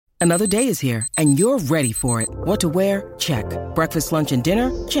Another day is here, and you're ready for it. What to wear? Check. Breakfast, lunch, and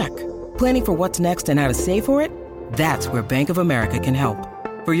dinner? Check. Planning for what's next and how to save for it? That's where Bank of America can help.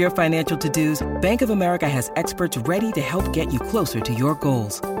 For your financial to-dos, Bank of America has experts ready to help get you closer to your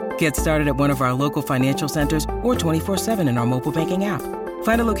goals. Get started at one of our local financial centers or 24/7 in our mobile banking app.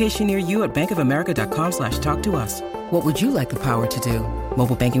 Find a location near you at bankofamerica.com/talktous. What would you like the power to do?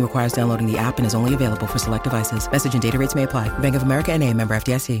 Mobile banking requires downloading the app and is only available for select devices. Message and data rates may apply. Bank of America N.A., member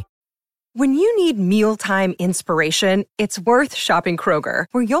FDIC. When you need mealtime inspiration, it's worth shopping Kroger,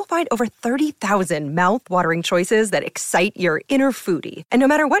 where you'll find over 30,000 mouth-watering choices that excite your inner foodie. And no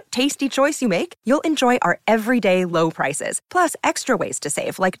matter what tasty choice you make, you'll enjoy our everyday low prices, plus extra ways to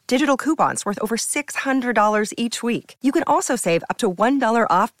save, like digital coupons worth over $600 each week. You can also save up to $1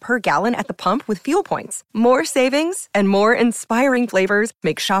 off per gallon at the pump with fuel points. More savings and more inspiring flavors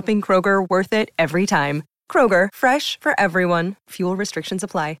make shopping Kroger worth it every time. Kroger, fresh for everyone. Fuel restrictions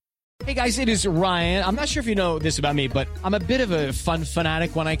apply. Hey guys, it is Ryan. I'm not sure if you know this about me, but I'm a bit of a fun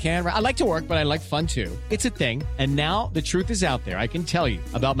fanatic when I can. I like to work, but I like fun too. It's a thing. And now the truth is out there. I can tell you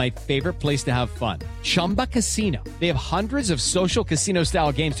about my favorite place to have fun. Chumba Casino. They have hundreds of social casino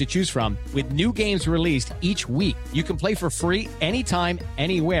style games to choose from with new games released each week. You can play for free anytime,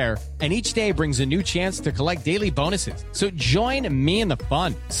 anywhere. And each day brings a new chance to collect daily bonuses. So join me in the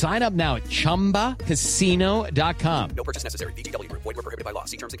fun. Sign up now at ChumbaCasino.com. No purchase necessary. VGW Group. Void where prohibited by law.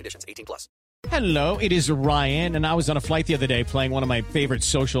 See terms and conditions. 18+. Hello, it is Ryan, and I was on a flight the other day playing one of my favorite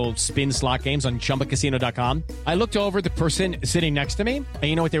social spin slot games on ChumbaCasino.com. I looked over at the person sitting next to me, and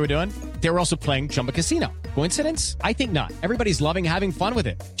you know what they were doing? They were also playing Chumba Casino. Coincidence? I think not. Everybody's loving having fun with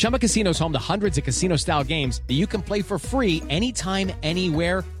it. Chumba Casino is home to hundreds of casino-style games that you can play for free anytime,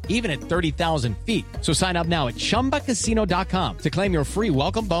 anywhere, even at 30,000 feet. So sign up now at ChumbaCasino.com to claim your free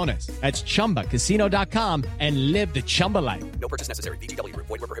welcome bonus. That's ChumbaCasino.com and live the Chumba life. No purchase necessary. VGW Group.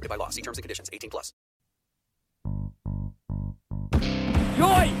 Void where prohibited by law. See terms and conditions. 18+.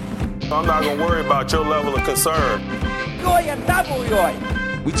 Joy! I'm not going to worry about your level of concern. Joy and double joy!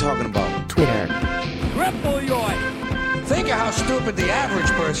 We talking about Twitter. Triple joy! think of how stupid the average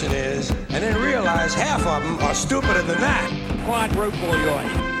person is, and then realize half of them are stupider than that. Quadruple joy!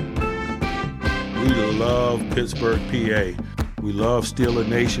 We love Pittsburgh, PA. We love Steeler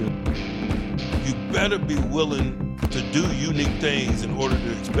Nation. You better be willing to do unique things in order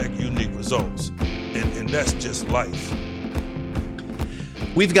to expect unique results. And that's just life.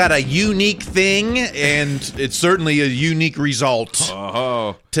 We've got a unique thing, and it's certainly a unique result.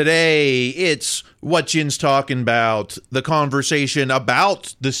 Oh. Today, it's What Jin's Talking About, the conversation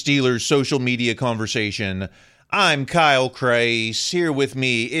about the Steelers' social media conversation. I'm Kyle Kreis. Here with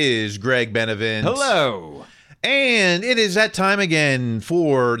me is Greg Benevent. Hello. And it is that time again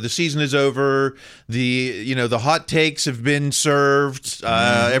for the season is over. The hot takes have been served.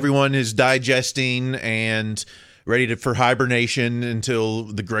 Everyone is digesting and ready for hibernation until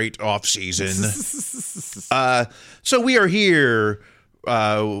the great off season. So we are here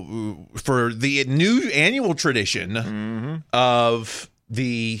for the new annual tradition of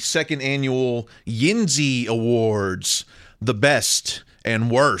the second annual Yinzy Awards, the best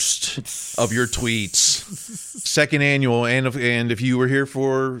and worst of your tweets. Second annual, and if you were here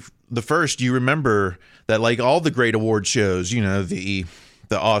for the first, you remember that, like all the great award shows, the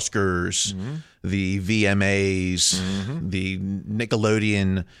Oscars, the VMAs, the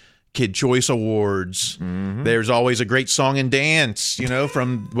Nickelodeon Kid Choice Awards. There's always a great song and dance,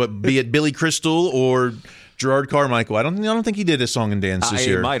 from be it Billy Crystal or Gerard Carmichael. I don't think he did a song and dance this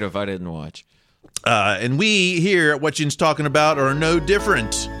year. I might have. I didn't watch. And we here at What Jin's Talking About are no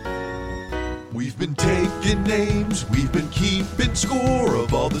different. We've been taking names, we've been keeping score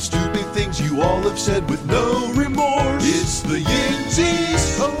of all the stupid things you all have said with no remorse. It's the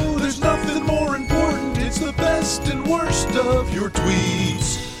Yinzies, oh, there's nothing more important. It's the best and worst of your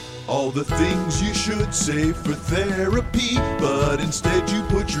tweets. All the things you should say for therapy, but instead you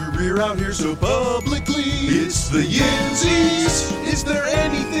put your rear out here so publicly. It's the Yinzies. Is there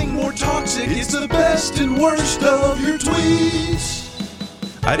anything more toxic? It's the best and worst of your tweets.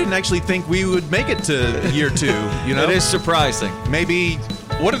 I didn't actually think we would make it to year 2, It is surprising. Maybe,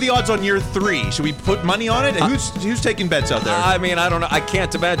 what are the odds on year 3? Should we put money on it? Who's taking bets out there? I mean, I don't know. I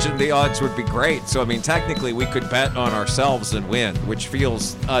can't imagine the odds would be great. So, I mean, technically we could bet on ourselves and win, which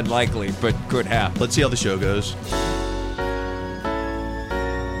feels unlikely, but could happen. Let's see how the show goes.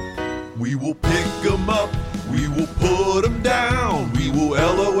 We will pick them up, we will put them down, we will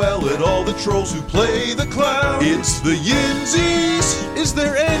LOL at all the trolls who play the clown. It's the Yinzies, is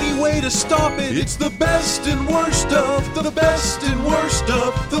there any way to stop it? It's the best and worst of the best and worst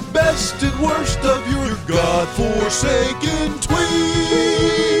of the best and worst of your godforsaken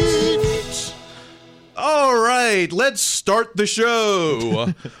tweets. right, let's start the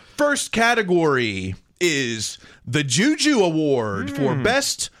show. First category is the Juju Award for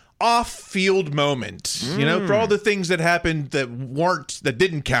Best Off-Field Moment. You know, for all the things that happened that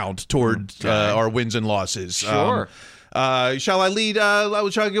didn't count toward our wins and losses. Sure. Shall I lead?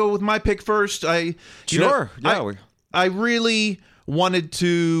 Shall I go with my pick first? I really wanted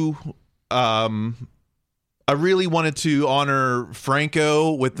to. I really wanted to honor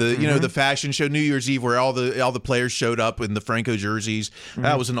Franco with the the fashion show New Year's Eve where all the players showed up in the Franco jerseys.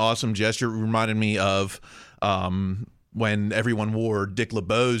 That was an awesome gesture. It reminded me of when everyone wore Dick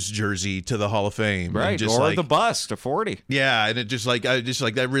LeBeau's jersey to the Hall of Fame, right? Just or the bus to 40. Yeah, and it just like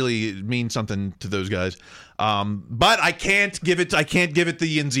that really means something to those guys. But I can't give it the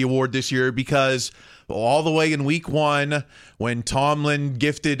Yinzy Award this year because all the way in week 1 when Tomlin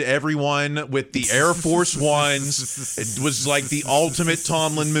gifted everyone with the Air Force Ones, it was like the ultimate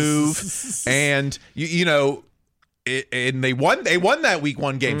Tomlin move, and and they won that week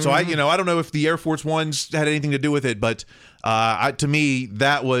 1 game. So I don't know if the Air Force Ones had anything to do with it, but to me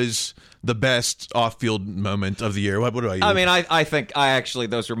that was the best off-field moment of the year. What about you? I mean, I think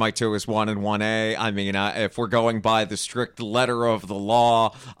those are my two as 1 and 1A. I mean, if we're going by the strict letter of the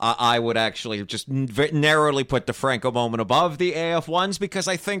law, I would actually just narrowly put the Franco moment above the AF ones because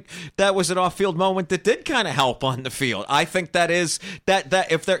I think that was an off-field moment that did kind of help on the field. I think that is that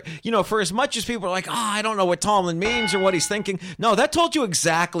if they're, for as much as people are like, I don't know what Tomlin means or what he's thinking. No, that told you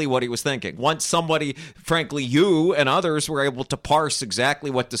exactly what he was thinking. Once somebody, frankly, you and others were able to parse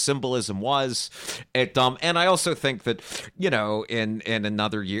exactly what the symbolism was it and I also think that in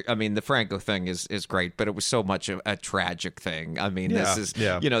another year, I mean the Franco thing is great, but it was so much a tragic thing. I mean this is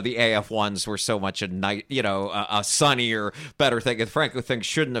the AF ones were so much a night a sunnier better thing. The Franco thing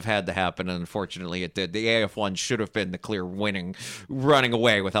shouldn't have had to happen, and unfortunately it did. The AF one should have been the clear running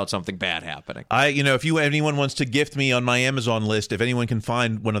away without something bad happening. If anyone wants to gift me on my Amazon list, if anyone can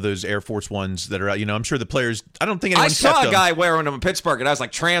find one of those Air Force Ones that are out, I'm sure the players, I don't think anyone kept them. I saw a guy wearing them in Pittsburgh and I was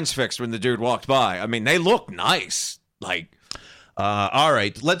like transfixed when the dude walked by. I mean, they look nice. All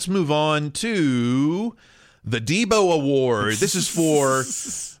right, let's move on to the Debo Award. This is for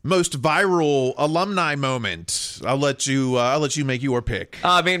most viral alumni moment. I'll let you make your pick.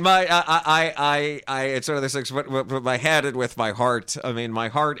 I mean, it's one of those things. But my head and with my heart. I mean, my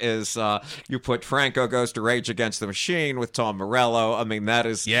heart is you put Franco Goes to Rage Against the Machine with Tom Morello. I mean, that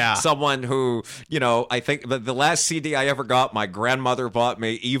is someone who I think the last CD I ever got, my grandmother bought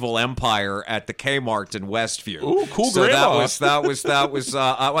me Evil Empire at the Kmart in Westview. Ooh, cool! So grandma. that was.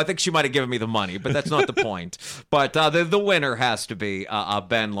 I think she might have given me the money, but that's not the point. But the winner has to be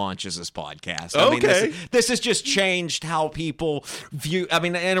Ben launches this podcast. I mean, this has just changed how people view. I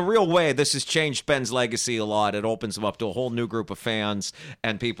mean, in a real way, this has changed Ben's legacy a lot. It opens him up to a whole new group of fans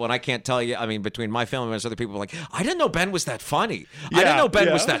and people. And I can't tell you. I mean, between my family and other people, like, I didn't know Ben was that funny. I didn't know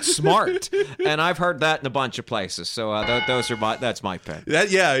Ben was that smart. And I've heard that in a bunch of places. So that's my pick.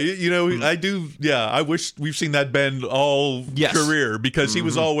 I do. Yeah, I wish we've seen that Ben all career because he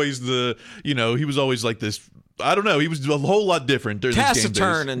was always he was always like this. I don't know. He was a whole lot different during these game days.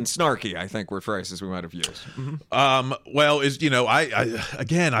 Taciturn and snarky, I think, were phrases we might have used. Well, I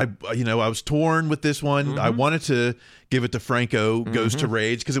was torn with this one. I wanted to give it to Franco Goes to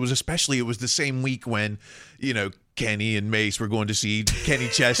Rage because it was the same week when, Kenny and Mace were going to see Kenny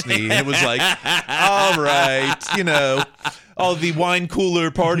Chesney. And it was like, all right, all the wine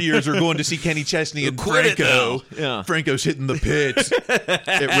cooler partiers are going to see Kenny Chesney and Franco. Yeah. Franco's hitting the pit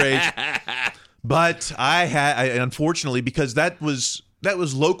at Rage. But I unfortunately, because that was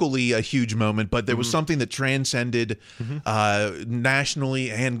locally a huge moment, but there was something that transcended nationally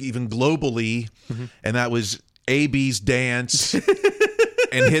and even globally, and that was AB's dance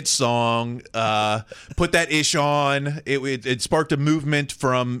and hit song. Put That Ish On. It sparked a movement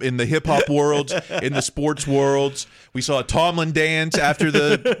in the hip hop world, in the sports worlds. We saw Tomlin dance after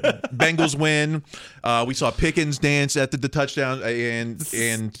the Bengals win. We saw Pickens dance at the touchdown, and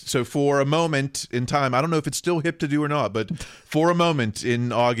so for a moment in time, I don't know if it's still hip to do or not, but for a moment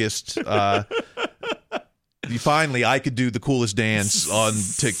in August, finally I could do the coolest dance on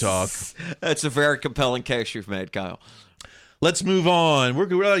TikTok. That's a very compelling case you've made, Kyle. Let's move on. We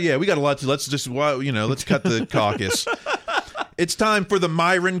got a lot to. Let's cut the caucus. It's time for the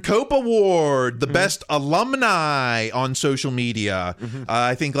Myron Cope Award, the best alumni on social media.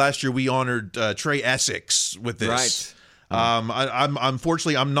 I think last year we honored Trey Essex with this. Right. I'm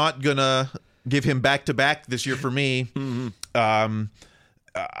unfortunately I'm not gonna give him back to back this year for me.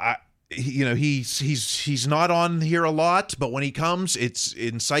 He's not on here a lot, but when he comes, it's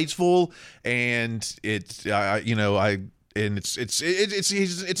insightful and and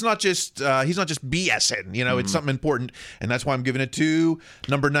it's not just he's not just BSing, you know, it's something important, and that's why I'm giving it to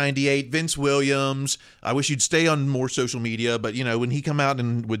number 98, Vince Williams. I wish you'd stay on more social media, but you know, when he come out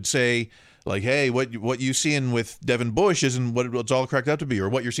and would say like, hey, what you seeing with Devin Bush isn't what it's all cracked up to be, or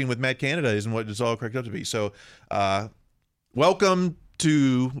what you're seeing with Matt Canada isn't what it's all cracked up to be. So welcome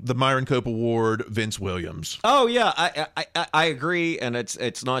to the Myron Cope Award, Vince Williams. Oh yeah, I agree, and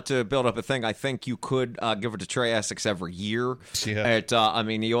it's not to build up a thing. I think you could give it to Trey Essex every year. Yeah. I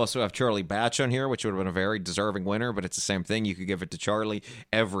mean, you also have Charlie Batch on here, which would have been a very deserving winner, but it's the same thing. You could give it to Charlie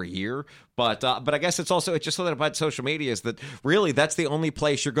every year. But I guess it's just something about social media is that really that's the only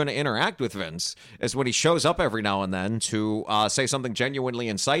place you're going to interact with Vince is when he shows up every now and then to say something genuinely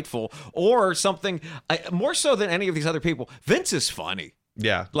insightful or something more so than any of these other people. Vince is funny.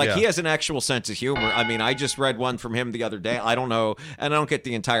 Yeah. He has an actual sense of humor. I mean, I just read one from him the other day. I don't know, and I don't get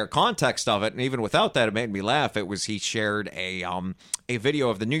the entire context of it. And even without that, it made me laugh. It was he shared a video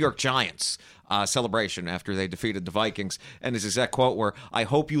of the New York Giants celebration after they defeated the Vikings, and his exact quote were, "I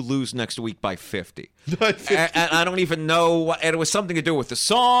hope you lose next week by 50." And I don't even know, and it was something to do with the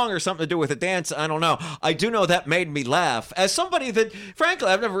song or something to do with the dance. I don't know. I do know that made me laugh. As somebody that, frankly,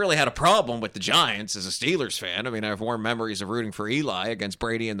 I've never really had a problem with the Giants as a Steelers fan. I mean, I have warm memories of rooting for Eli against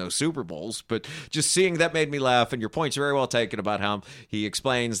Brady in those Super Bowls, but just seeing that made me laugh, and your point's very well taken about how he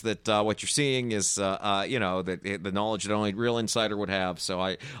explains that what you're seeing is, that the knowledge that only a real insider would have. So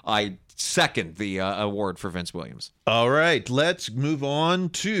I second the award for Vince Williams. All right, let's move on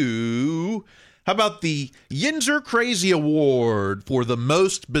to, how about the Yinzer Crazy Award for the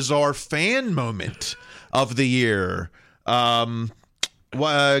most bizarre fan moment of the year? Go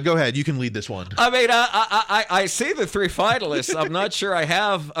ahead. You can lead this one. I mean, I see the three finalists. I'm not sure I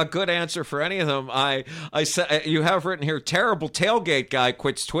have a good answer for any of them. I said you have written here, terrible tailgate guy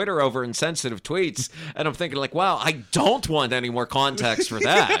quits Twitter over insensitive tweets, and I'm thinking like, wow, I don't want any more context for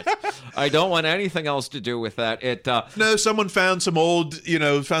that. I don't want anything else to do with that. No, someone found some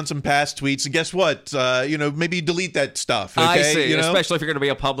past tweets, and guess what? Maybe delete that stuff. Okay? I see. Especially if you're going to be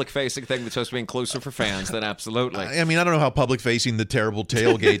a public-facing thing that's supposed to be inclusive for fans, then absolutely. I mean, I don't know how public-facing the terrible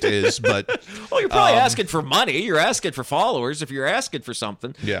tailgate is, but well, you're probably asking for money. You're asking for followers. If you're asking for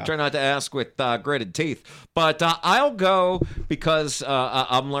something, yeah. Try not to ask with gritted teeth. But I'll go because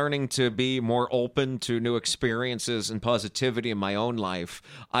I'm learning to be more open to new experiences and positivity in my own life.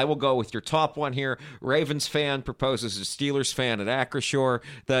 I will go with your top one here. Ravens fan proposes a Steelers fan at Acrisure.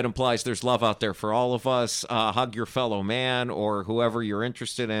 That implies there's love out there for all of us. Hug your fellow man or whoever you're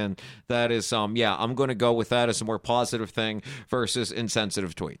interested in. That is, I'm going to go with that as a more positive thing versus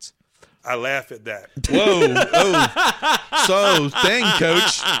insensitive tweets. I laugh at that. Whoa. Oh. So, dang,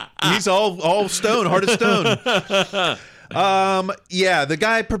 coach. He's all stone, hard as stone. The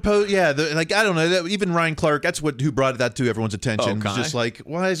guy proposed, I don't know, even Ryan Clark, that's who brought that to everyone's attention. Okay. Was just like,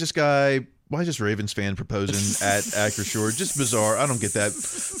 why is this Ravens fan proposing at Acrisure? Just bizarre. I don't get that.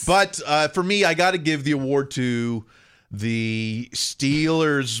 But for me, I got to give the award to the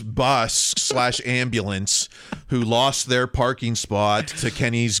Steelers bus / ambulance who lost their parking spot to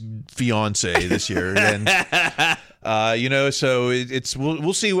Kenny's fiance this year. And, so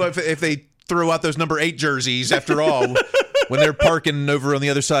we'll see if they throw out those number 8 jerseys after all when they're parking over on the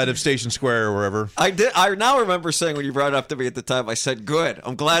other side of Station Square or wherever. I now remember saying when you brought it up to me at the time, I said, good.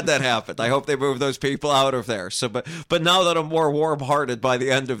 I'm glad that happened. I hope they move those people out of there. So, but now that I'm more warm-hearted by the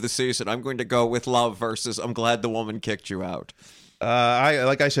end of the season, I'm going to go with love versus I'm glad the woman kicked you out.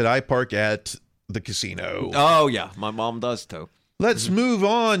 I park at the casino. Oh, yeah. My mom does, too. Let's move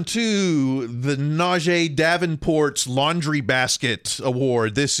on to the Najee Davenport's Laundry Basket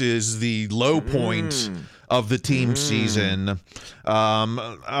Award. This is the low point of the team season.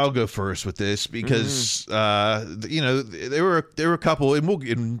 I'll go first with this because there were a couple,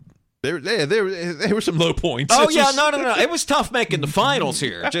 and there were some low points. Oh no! It was tough making the finals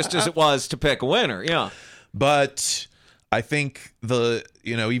here, just as it was to pick a winner. Yeah, but I think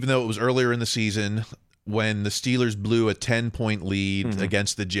even though it was earlier in the season, when the Steelers blew a 10-point lead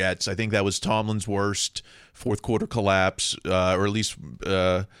against the Jets, I think that was Tomlin's worst fourth quarter collapse, or at least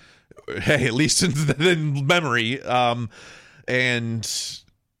in memory. That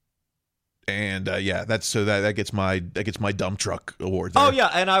gets my dump truck award there. Oh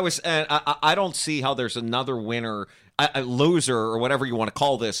yeah, and I don't see how there's another winner, a loser or whatever you want to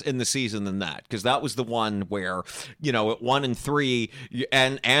call this in the season than that, because that was the one where at 1-3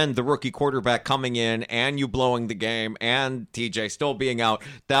 and the rookie quarterback coming in and you blowing the game and TJ still being out.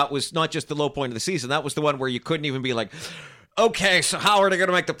 That was not just the low point of the season. That was the one where you couldn't even be like, Okay, so how are they going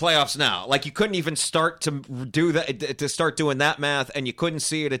to make the playoffs now? Like, you couldn't even start to do that, to start doing that math, and you couldn't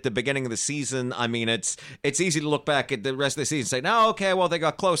see it at the beginning of the season. I mean, it's easy to look back at the rest of the season and say, no, okay, well, they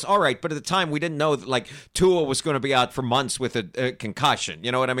got close. All right, but at the time, we didn't know that, like, Tua was going to be out for months with a concussion.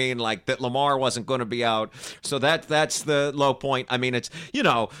 You know what I mean? Like, that Lamar wasn't going to be out. So that's the low point. I mean, it's,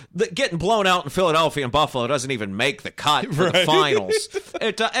 getting blown out in Philadelphia and Buffalo doesn't even make the cut for the finals.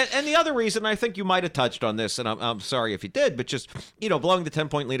 And the other reason, I think you might have touched on this, and I'm sorry if you did, but just, blowing the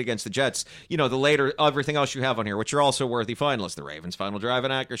 10-point lead against the Jets, the later, everything else you have on here, which are also worthy finalists, the Ravens' final drive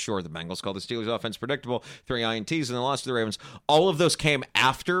inaccurate, sure, the Bengals called the Steelers' offense predictable, 3 INTs, and the loss to the Ravens, all of those came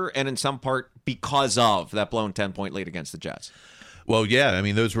after and in some part because of that blown 10-point lead against the Jets. Well, yeah, I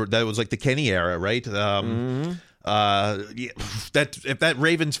mean, that was like the Kenny era, right? If that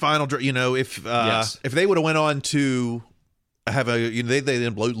Ravens final, if they would have went on to have they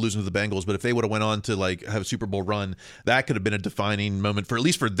didn't lose to the Bengals, but if they would have went on to like have a Super Bowl run, that could have been a defining moment for at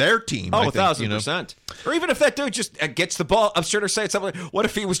least for their team. Oh, 1,000%. Or even if that dude just gets the ball, I'm sure they're saying something like, what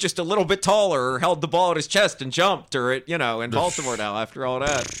if he was just a little bit taller or held the ball at his chest and jumped, or in Baltimore now after all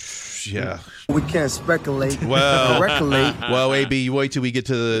that. Yeah, we can't speculate. Well, regulate. Well, AB, wait till we get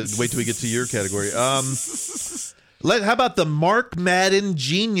to your category. How about the Mark Madden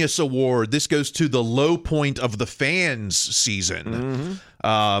Genius Award? This goes to the low point of the fans' season.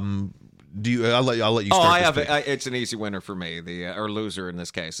 I'll let you start. I have it's an easy winner for me. Or loser in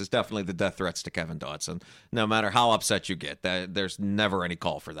this case. It's definitely the death threats to Kevin Dotson. No matter how upset you get, there's never any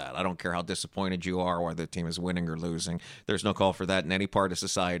call for that. I don't care how disappointed you are, whether the team is winning or losing. There's no call for that in any part of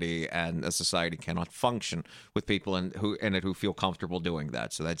society, and a society cannot function with people who feel comfortable doing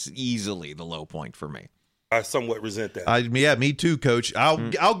that. So that's easily the low point for me. I somewhat resent that. Yeah, me too, Coach.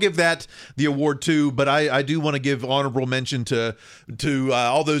 I'll give that the award too, but I do want to give honorable mention to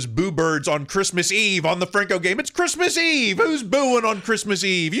all those boo birds on Christmas Eve on the Franco game. It's Christmas Eve. Who's booing on Christmas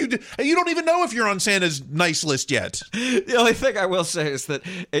Eve? You don't even know if you're on Santa's nice list yet. The only thing I will say is that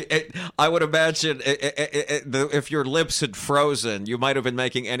I would imagine if your lips had frozen, you might have been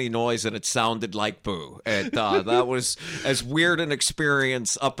making any noise and it sounded like boo. That was as weird an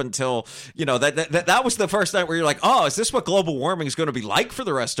experience up until that was the first night where you're like, oh, is this what global warming is going to be like for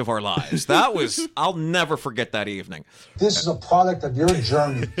the rest of our lives? I'll never forget that evening. This is a product of your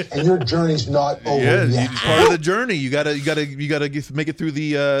journey, and your journey's not over yet. It's part of the journey. You gotta make it through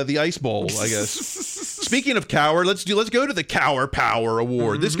the ice bowl, I guess. Speaking of Cower, let's go to the Cower Power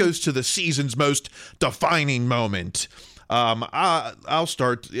Award. This goes to the season's most defining moment. I'll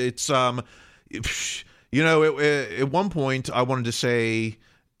start. It's at one point I wanted to say,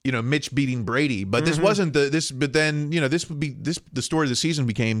 Mitch beating Brady, but this wasn't but then, this would be the story of the season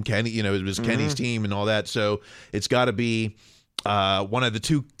became Kenny, it was Kenny's team and all that. So it's got to be one of the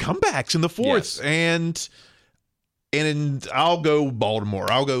two comebacks in the fourth. Yes. And I'll go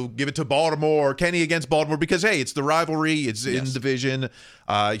Baltimore. I'll go give it to Baltimore, Kenny against Baltimore, because, hey, it's the rivalry. It's in division.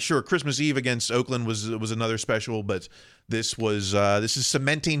 Sure, Christmas Eve against Oakland was another special, but this is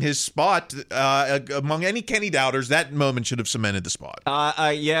cementing his spot among any Kenny doubters. That moment should have cemented the spot.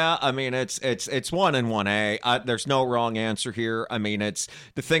 Yeah, I mean it's 1 and 1A. There's no wrong answer here. I mean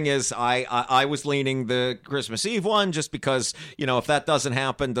the thing is I was leaning the Christmas Eve one just because if that doesn't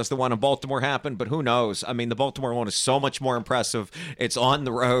happen, does the one in Baltimore happen? But who knows? I mean the Baltimore one is so much more impressive. It's on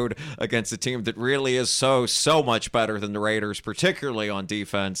the road against a team that really is so much better than the Raiders, particularly on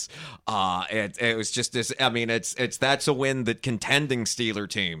defense. It was just this. I mean that's a win that contending Steeler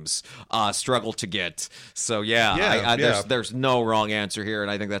teams struggle to get. So there's no wrong answer here, and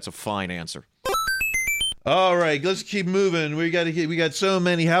I think that's a fine answer. All right, let's keep moving. We got so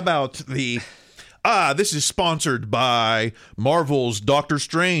many. How about the this is sponsored by Marvel's Doctor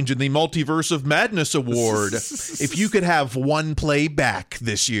Strange and the Multiverse of Madness Award. If you could have one play back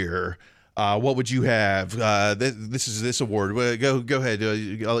this year, what would you have? This award. Go ahead.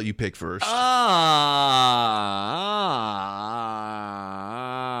 I'll let you pick first.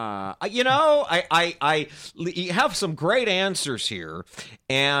 I have some great answers here,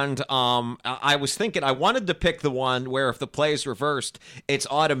 and I was thinking I wanted to pick the one where if the play is reversed, it's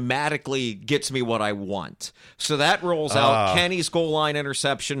automatically gets me what I want. So that rolls out Kenny's goal line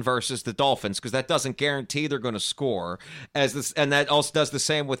interception versus the Dolphins, because that doesn't guarantee they're going to score. And that also does the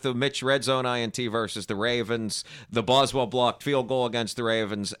same with the Mitch red zone INT versus the Ravens, the Boswell blocked field goal against the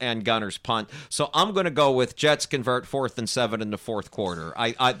Ravens, and Gunner's punt. So I'm going to go with Jets convert 4th and 7 in the fourth quarter.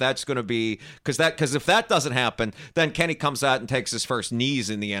 That's going to be because if that doesn't happen, then Kenny comes out and takes his first knees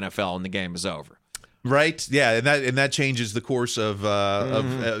in the NFL and the game is over. Right? Yeah, and that changes the course of well,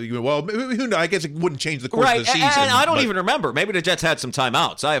 who knows? I guess it wouldn't change the course of the season. And I don't even remember. Maybe the Jets had some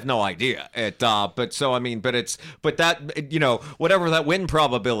timeouts. I have no idea. But that, you know, whatever that win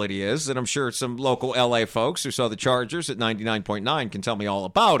probability is, and I'm sure some local LA folks who saw the Chargers at 99.9 can tell me all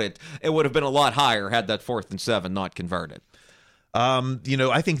about it. It would have been a lot higher had that 4th and 7 not converted. You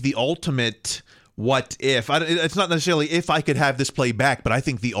know, I think the ultimate what if, it's not necessarily if I could have this play back, but I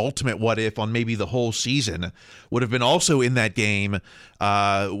think the ultimate what if on maybe the whole season would have been also in that game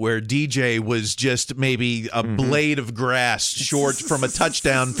where DJ was just maybe a blade of grass short from a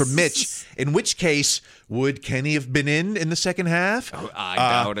touchdown from Mitch, in which case would Kenny have been in the second half? I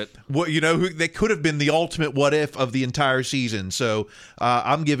doubt it. Well, you know, that could have been the ultimate what if of the entire season. So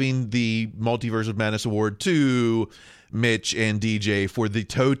I'm giving the Multiverse of Madness Award to Mitch and DJ for the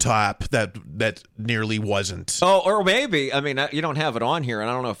toe tap that nearly wasn't. Oh, or maybe, I mean, you don't have it on here, and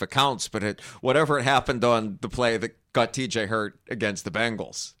I don't know if it counts, but whatever it happened on the play that got TJ hurt against the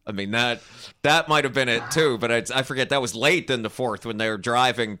Bengals. I mean, that might have been it too, but I forget, that was late in the fourth when they were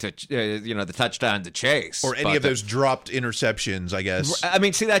driving to, the touchdown to Chase. Or any of those dropped interceptions, I guess. I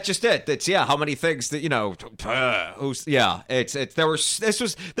mean, see, that's just it. It's, how many things that,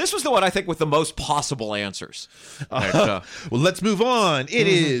 this was the one I think with the most possible answers. Well, let's move on. It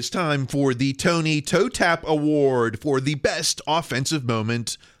is time for the Tony Toe Tap Award for the best offensive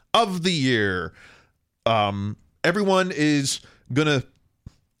moment of the year. Everyone is gonna,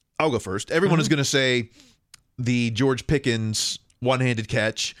 I'll go first. Everyone is gonna say the George Pickens one-handed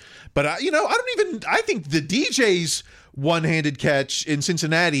catch, but I think the DJ's one-handed catch in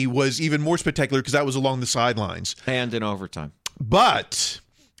Cincinnati was even more spectacular because that was along the sidelines and in overtime. But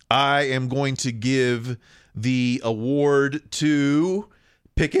I am going to give the award to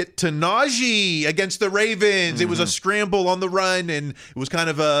Pickett to Najee against the Ravens. It was a scramble on the run, and it was kind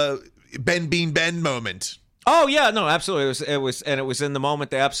of a Ben Bean Ben moment. Oh yeah, no, absolutely. It was in the moment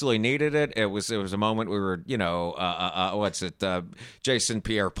they absolutely needed it. It was a moment we were, Jason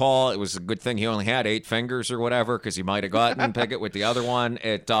Pierre-Paul. It was a good thing he only had 8 fingers or whatever, because he might have gotten Pickett with the other one.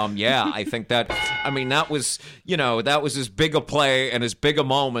 I think that was as big a play and as big a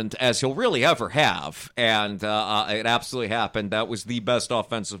moment as he'll really ever have, and it absolutely happened. That was the best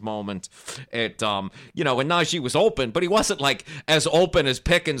offensive moment. And Najee was open, but he wasn't like as open as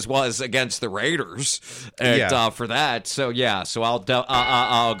Pickens was against the Raiders. For that. So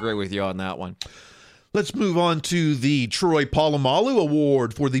I'll agree with you on that one. Let's move on to the Troy Polamalu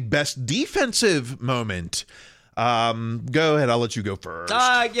Award for the best defensive moment. Go ahead. I'll let you go first.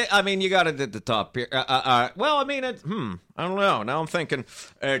 You got it at the top here. I don't know. Now I'm thinking.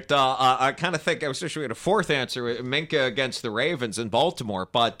 I kind of think I was wishing we had a fourth answer. Minkah against the Ravens in Baltimore,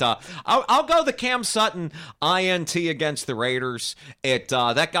 but I'll go the Cam Sutton INT against the Raiders.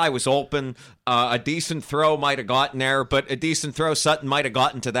 That guy was open. A decent throw might have gotten there, but a decent throw Sutton might have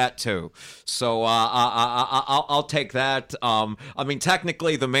gotten to that too. So I'll take that.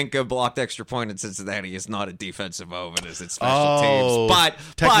 Technically, the Minkah blocked extra point in Cincinnati is not a defensive moment, as it's special teams.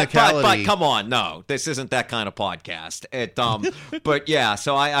 But come on, no, this isn't that kind of podcast. But yeah,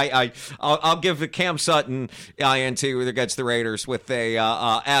 so I'll give the Cam Sutton INT against the Raiders with a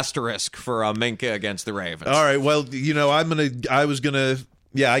asterisk for Minkah against the Ravens. All right, well,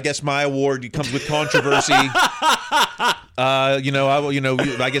 I guess my award comes with controversy. I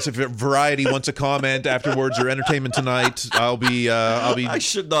guess if Variety wants a comment afterwards or Entertainment Tonight, I'll be. I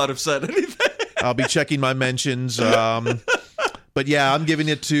should not have said anything. I'll be checking my mentions. But yeah, I'm giving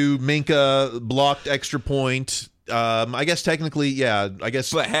it to Minkah, blocked extra point. I guess technically, yeah.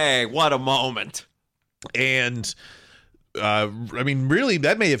 But hey, what a moment! And really,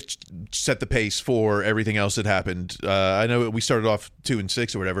 that may have set the pace for everything else that happened. I know we started off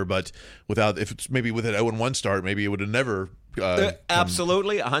 2-6 or whatever, but with an 0-1 start, maybe it would have never.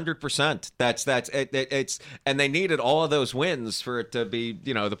 Absolutely, 100%. That's it's, and they needed all of those wins for it to be,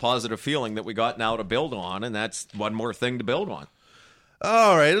 the positive feeling that we got now to build on, and that's one more thing to build on.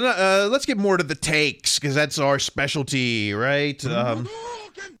 All right, let's get more to the takes, because that's our specialty, right?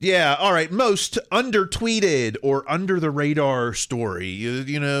 Yeah, all right. Most undertweeted or under the radar story.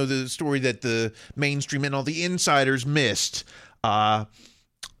 The story that the mainstream and all the insiders missed. I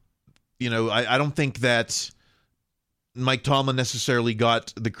don't think that Mike Tomlin necessarily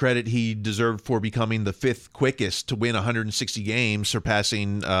got the credit he deserved for becoming the 5th quickest to win 160 games,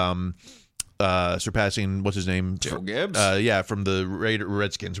 surpassing what's his name? Joe Gibbs. From the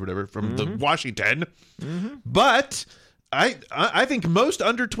Redskins or whatever, from the Washington. But I think most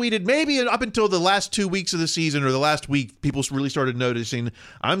undertweeted, maybe up until the last 2 weeks of the season or the last week, people really started noticing.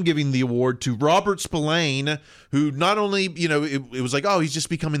 I'm giving the award to Robert Spillane, who not only, it was like, oh, he's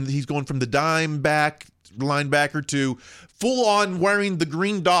going from the dime back linebacker to full on wearing the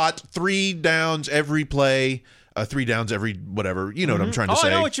green dot, 3 downs every play. 3 downs every whatever, what I'm trying to say.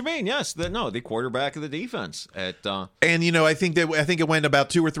 I know what you mean. Yes, the quarterback of the defense. And I think it went about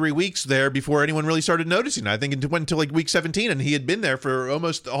 2 or 3 weeks there before anyone really started noticing. I think it went until like week 17, and he had been there for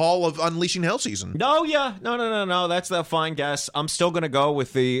almost all of Unleashing Hell season. No, that's a fine guess. I'm still going to go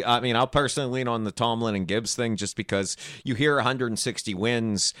with I'll personally lean on the Tomlin and Gibbs thing, just because you hear 160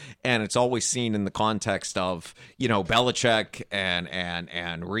 wins, and it's always seen in the context of Belichick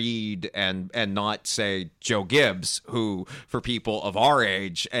and Reed and not say Joe Gibbs, who for people of our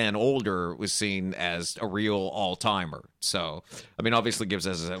age and older was seen as a real all-timer. So, obviously Gibbs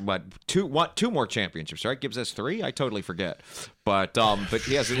has two more championships, right? Gibbs has 3. I totally forget, but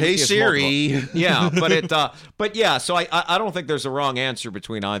he has. Hey Siri, but yeah. So I don't think there's a wrong answer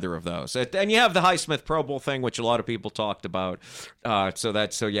between either of those. And you have the Highsmith Pro Bowl thing, which a lot of people talked about. So I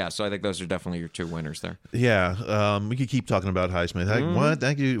think those are definitely your 2 winners there. Yeah, we could keep talking about Highsmith. What?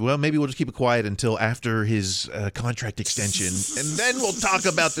 Thank you. Well, maybe we'll just keep it quiet until after his contract extension, and then we'll talk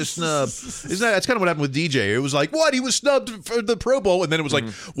about the snub. That's kind of what happened with DJ. It was like, what? He was snubbed for the Pro Bowl, and then it was like,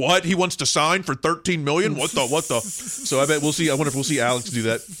 what? He wants to sign for $13 million? What the? So I bet we'll see. I wonder if we'll see Alex do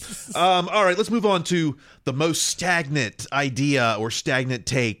that. All right, let's move on to the most stagnant idea or stagnant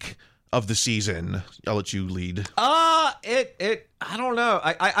take of the season. I'll let you lead. I don't know.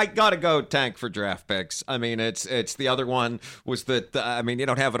 I gotta go tank for draft picks. It's the other one was that you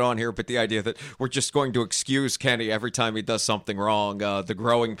don't have it on here, but the idea that we're just going to excuse Kenny every time he does something wrong, the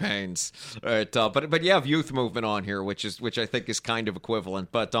growing pains. But you have youth movement on here, which I think is kind of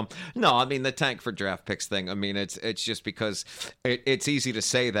equivalent. But no, the tank for draft picks thing. It's just because it's easy to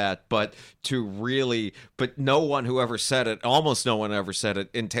say that, but no one who ever said it, almost no one ever said it,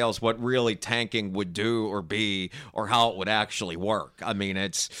 entails what really tanking would do or be, or how it would actually work.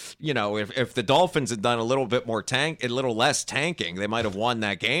 It's if the Dolphins had done a little bit more a little less tanking, they might have won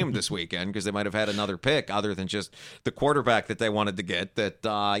that game this weekend, because they might have had another pick other than just the quarterback that they wanted to get that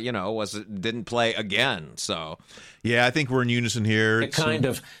didn't play again. So yeah, I think we're in unison here. A kind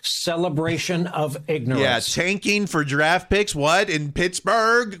of celebration of ignorance. Yeah, tanking for draft picks. What in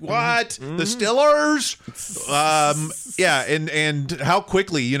Pittsburgh? What the Steelers? Yeah, and how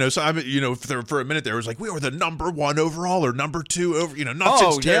quickly So for a minute there it was like we were the number 1 overall or number 2 over. Not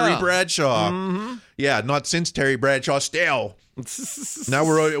since Terry Bradshaw. Yeah, not since Terry Bradshaw. Still. Now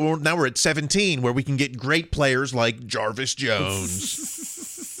we're at 17, where we can get great players like Jarvis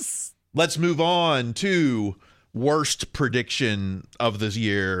Jones. Let's move on to worst prediction of this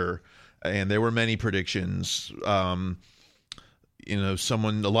year, and there were many predictions. A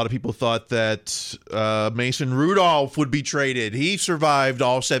lot of people thought that Mason Rudolph would be traded. He survived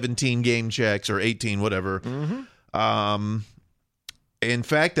all 17 game checks, or 18, whatever. In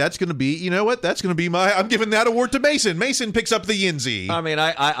fact, that's going to be, that's going to be I'm giving that award to Mason. Mason picks up the Yinzy.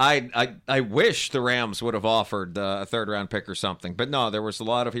 I wish the Rams would have offered a 3rd round pick or something, but no, there was a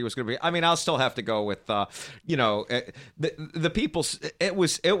lot of he was going to be. I'll still have to go with, the people. It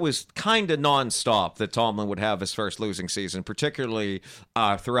was kind of nonstop that Tomlin would have his first losing season, particularly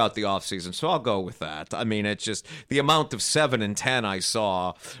throughout the offseason. So I'll go with that. It's just the amount of 7 and 10 I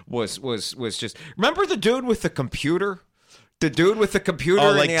saw was just. Remember the dude with the computer? The dude with the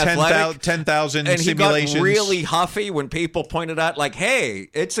computer like in the Athletic, 10,000 and simulations. He got really huffy when people pointed out, like, "Hey,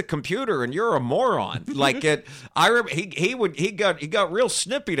 it's a computer, and you're a moron." Like it, I remember he got real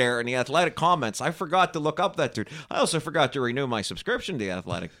snippy there in the Athletic comments. I forgot to look up that dude. I also forgot to renew my subscription to the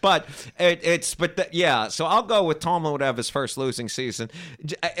Athletic. But So I'll go with Tomlin would have his first losing season,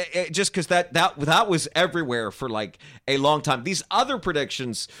 just because that was everywhere for like a long time. These other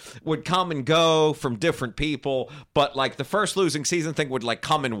predictions would come and go from different people, but like the first losing season thing would like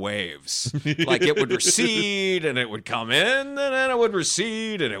come in waves. Like it would recede and it would come in, and then it would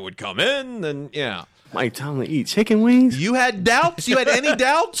recede and it would come in, and yeah. Mike Tomlin eat chicken wings? You had doubts? You had any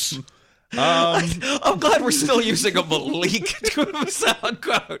doubts? I'm glad we're still using a Malik sound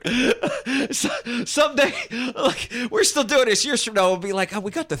quote. Someday, like we're still doing this years from now, we'll be like, oh, we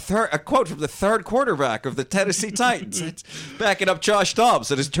got a quote from the 3rd quarterback of the Tennessee Titans. It's backing up Josh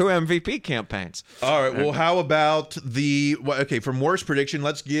Dobbs at his 2 MVP campaigns. All right. Well, how about from worst prediction,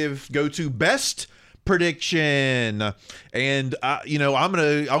 let's go to best prediction. And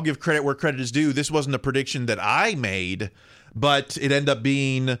I'll give credit where credit is due. This wasn't a prediction that I made, but it ended up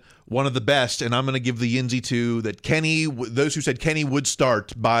being one of the best, and I'm going to give the Yinzy to those who said Kenny would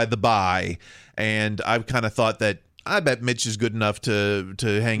start by the bye, and I've kind of thought that I bet Mitch is good enough to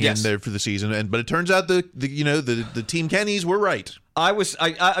hang in there for the season. But it turns out the Team Kennys were right. I'm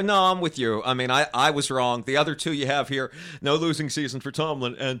with you. I mean, I was wrong. The other two you have here, no losing season for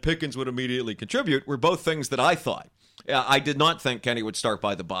Tomlin and Pickens would immediately contribute, were both things that I thought. I did not think Kenny would start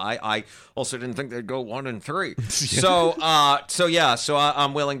by the bye. I also didn't think they'd go 1-3. So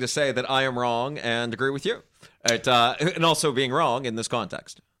I'm willing to say that I am wrong and agree with you. And also being wrong in this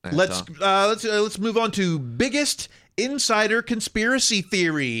context. Let's move on to biggest insider conspiracy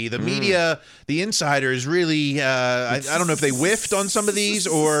theory. The media, the insiders really, I don't know if they whiffed on some of these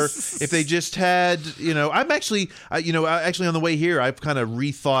or if they just had, I'm actually, on the way here, I've kind of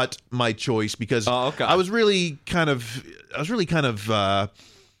rethought my choice because I was really kind of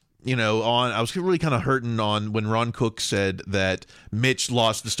hurting on when Ron Cook said that Mitch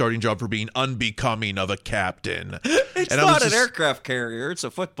lost the starting job for being unbecoming of a captain. It's not an aircraft carrier; it's a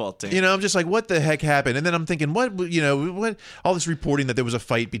football team. I'm just like, what the heck happened? And then I'm thinking, what all this reporting that there was a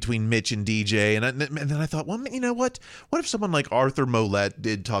fight between Mitch and DJ, and then I thought, well, you know what? What if someone like Arthur Mollett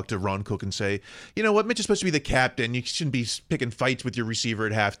did talk to Ron Cook and say, you know what, Mitch is supposed to be the captain. You shouldn't be picking fights with your receiver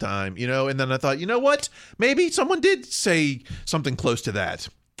at halftime. And then I thought, you know what? Maybe someone did say something close to that.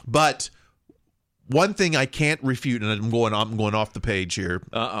 But one thing I can't refute, and I'm going off the page here.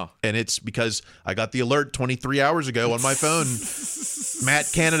 And it's because I got the alert 23 hours ago on my phone. Matt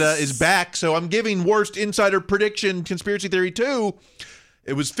Canada is back, so I'm giving worst insider prediction conspiracy theory 2.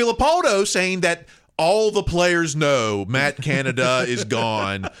 It was Filippo saying that all the players know Matt Canada is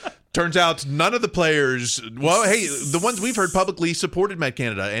gone. Turns out none of the players, the ones we've heard publicly supported Matt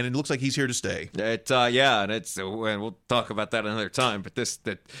Canada, and it looks like he's here to stay. And we'll talk about that another time. But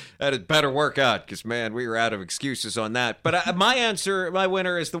that had better work out because, man, we were out of excuses on that. But my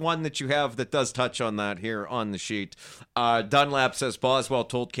winner is the one that you have that does touch on that here on the sheet. Dunlap says Boswell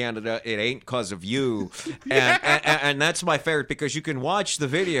told Canada it ain't because of you, and that's my favorite because you can watch the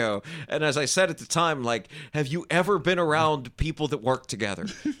video. And as I said at the time, like, have you ever been around people that work together?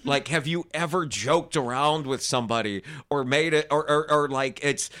 Like, have you ever joked around with somebody or made it or like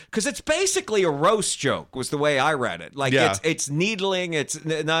it's because it's basically a roast joke was the way I read it. Like it's needling, it's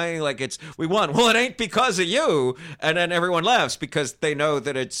like it's we won. Well, it ain't because of you, and then everyone laughs because they know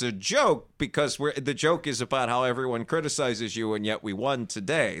that it's a joke because the joke is about how everyone criticizes you, and yet we won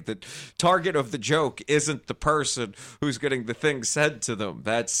today. The target of the joke isn't the person who's getting the thing said to them.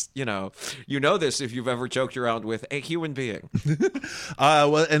 That's this if you've ever joked around with a human being.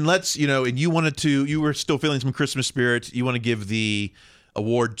 And you were still feeling some Christmas spirit. You want to give the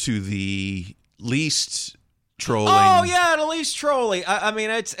award to the least trolling. Oh yeah, the least trolling.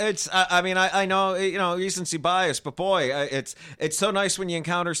 I know recency bias, but boy, it's so nice when you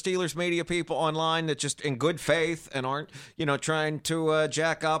encounter Steelers media people online that just in good faith and aren't trying to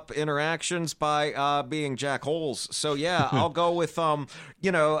jack up interactions by being jackholes. So yeah, I'll go with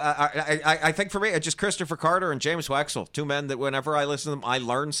I think for me it's just Christopher Carter and James Wexell, two men that whenever I listen to them, I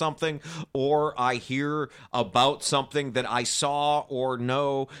learn something or I hear about something that I saw or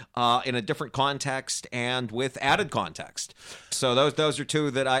know in a different context and with added context. So those are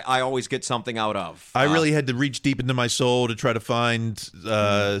two that I always get something out of. I really had to reach deep into my soul to try to find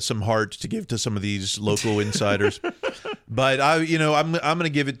some heart to give to some of these local insiders. But I'm going to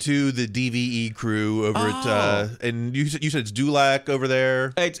give it to the DVE crew over at and you said it's Dulac over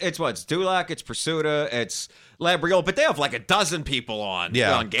there. It's Dulac, it's Pursuta, it's Labriola, but they have like a dozen people on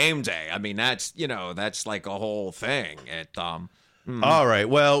game day. I mean that's like a whole thing. All right.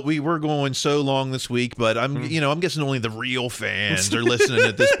 Well, we were going so long this week, but I'm guessing only the real fans are listening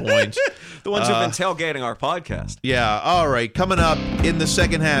at this point. The ones who've been tailgating our podcast. Yeah. All right. Coming up in the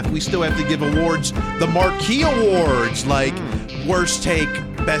second half, we still have to give awards, the marquee awards, like worst take,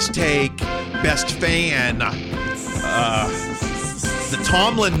 best fan, the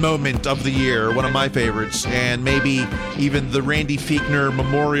Tomlin moment of the year, one of my favorites, and maybe even the Randy Fiechner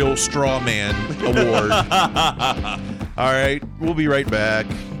Memorial Strawman Award. All right, we'll be right back.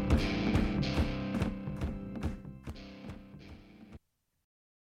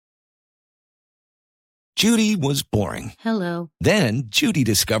 Judy was boring. Hello. Then Judy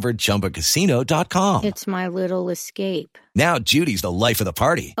discovered ChumbaCasino.com. It's my little escape. Now Judy's the life of the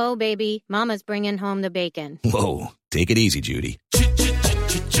party. Oh, baby, mama's bringing home the bacon. Whoa, take it easy, Judy.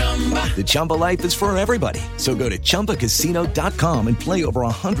 The Chumba life is for everybody. So go to ChumbaCasino.com and play over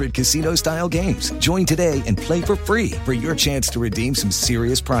 100 casino-style games. Join today and play for free for your chance to redeem some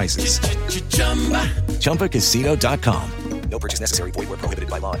serious prizes. ChumbaCasino.com. No purchase necessary. Void where prohibited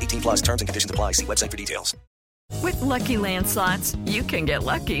by law. 18+ terms and conditions apply. See website for details. With Lucky Land Slots, you can get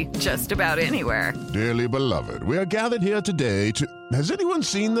lucky just about anywhere. Dearly beloved, we are gathered here today to... Has anyone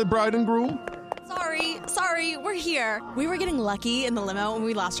seen the bride and groom? Sorry, we're here. We were getting lucky in the limo and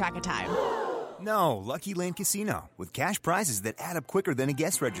we lost track of time. No, Lucky Land Casino, with cash prizes that add up quicker than a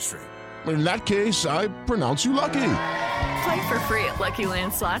guest registry. In that case, I pronounce you lucky. Play for free at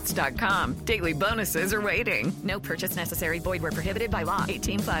LuckyLandSlots.com. Daily bonuses are waiting. No purchase necessary. Void where prohibited by law.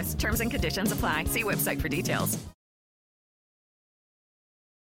 18+. Terms and conditions apply. See website for details.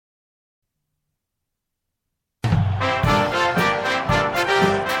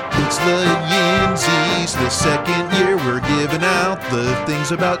 It's the Yinzies, the second year we're giving out the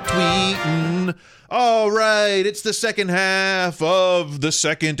things about tweeting. All right, it's the second half of the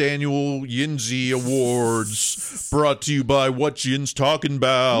second annual Yinzy Awards, brought to you by What Yin's Talking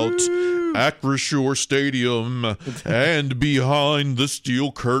About, Acrisure Stadium, and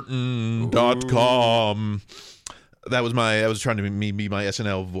BehindTheSteelCurtain.com. I was trying to be my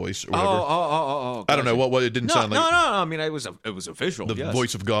SNL voice or whatever. Oh. I don't know what it didn't sound like. No. I mean, it was official. The yes.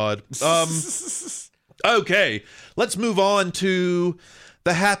 voice of God. Okay, let's move on to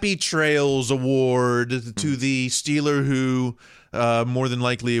the Happy Trails Award to the Steeler who more than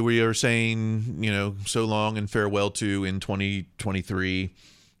likely we are saying, so long and farewell to in 2023.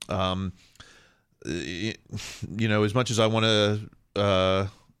 As much as I want to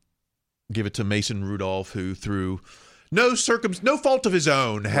give it to Mason Rudolph, who through no fault of his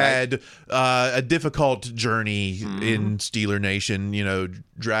own had a difficult journey in Steeler Nation,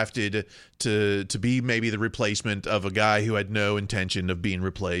 drafted to be maybe the replacement of a guy who had no intention of being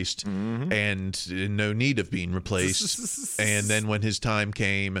replaced and in no need of being replaced. And then when his time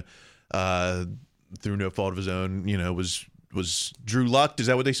came, through no fault of his own, was Drew Luck. Is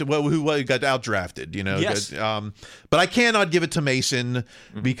that what they said? Well, who got outdrafted, Yes. But I cannot give it to Mason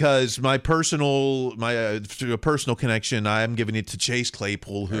because my personal connection, I am giving it to Chase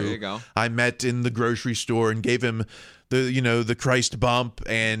Claypool, who I met in the grocery store and gave him the Christ bump,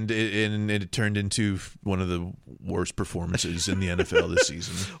 and it turned into one of the worst performances in the NFL this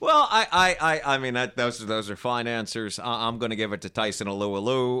season. Well, I mean those are fine answers. I'm going to give it to Tyson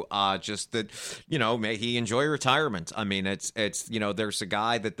Alualu. Just that may he enjoy retirement. I mean it's there's a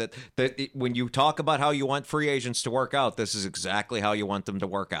guy that when you talk about how you want free agents to work out, this is exactly how you want them to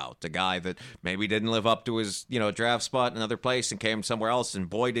work out. A guy that maybe didn't live up to his draft spot in another place and came somewhere else, and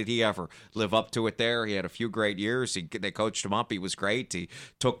boy did he ever live up to it there. He had a few great years. They coached him up. He was great. He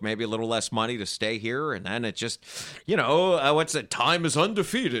took maybe a little less money to stay here, and then it just, what's it? Time is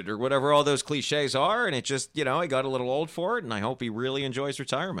undefeated, or whatever all those cliches are, and it just, he got a little old for it, and I hope he really enjoys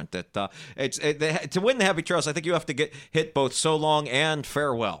retirement. That to win the Happy Trails, I think you have to hit both so long and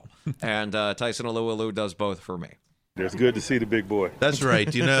farewell, and Tyson Alualu does both for me. It's good to see the big boy. That's right,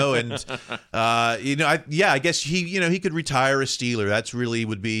 and I guess he could retire a Steeler. That's really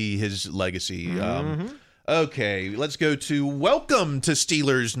would be his legacy. Okay, let's go to Welcome to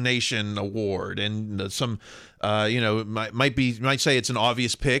Steelers Nation Award, and some, might say it's an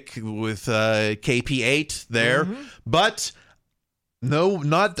obvious pick with KP8 there, but no,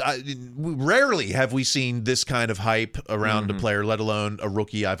 not rarely have we seen this kind of hype around a player, let alone a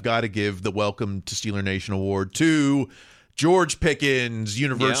rookie. I've got to give the Welcome to Steeler Nation Award to George Pickens,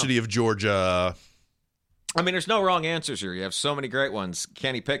 University of Georgia. I mean, there's no wrong answers here. You have so many great ones.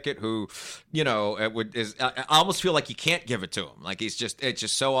 Kenny Pickett, who, I almost feel like you can't give it to him. Like it's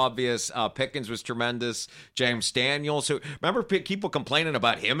just so obvious. Pickens was tremendous. James Daniels, who remember people complaining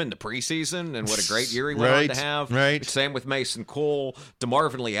about him in the preseason and what a great year he went on to have. Right. Same with Mason Cole.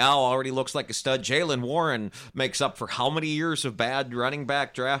 DeMarvin Leal already looks like a stud. Jaylen Warren makes up for how many years of bad running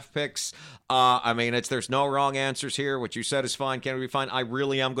back draft picks. I mean, there's no wrong answers here. What you said is fine. Can we be fine? I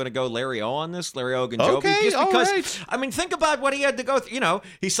really am going to go Larry O on this. Larry Ogunjobi. Okay, just because, right. I mean, think about what he had to go through.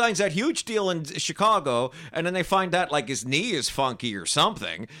 He signs that huge deal in Chicago, and then they find out like his knee is funky or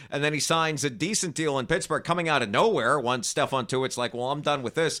something, and then he signs a decent deal in Pittsburgh coming out of nowhere. Once Stephon Tuitt's like, well, I'm done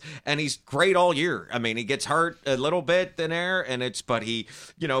with this, and he's great all year. I mean, he gets hurt a little bit in there, but he,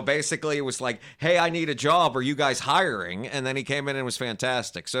 basically it was like, hey, I need a job. Are you guys hiring? And then he came in and was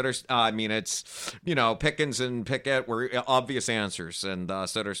fantastic. So there's, it's, Pickens and Pickett were obvious answers, and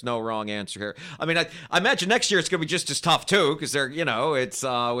so there's no wrong answer here. I mean, I imagine next year it's going to be just as tough too, because they're, it's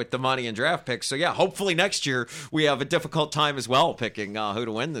with the money and draft picks. So yeah, hopefully next year we have a difficult time as well picking who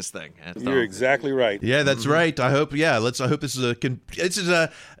to win this thing. You're exactly right. Yeah, that's right. I hope. Yeah, I hope this is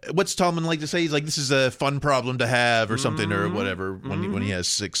a what's Tallman like to say? He's like, this is a fun problem to have or something or whatever when he has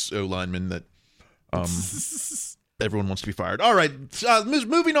 6 O linemen that everyone wants to be fired. All right,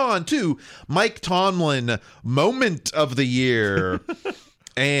 moving on to Mike Tomlin moment of the year.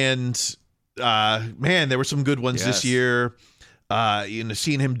 And man, there were some good ones this year.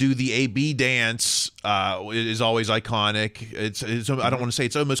 Seeing him do the AB dance is always iconic. It's I don't want to say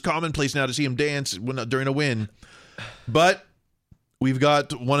it's almost commonplace now to see him dance during a win, but we've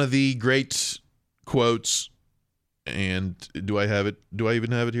got one of the great quotes. And do I have it? Do I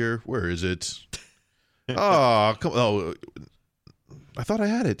even have it here? Where is it? I thought I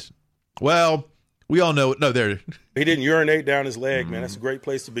had it. Well, we all know it. No, there. He didn't urinate down his leg, man. That's a great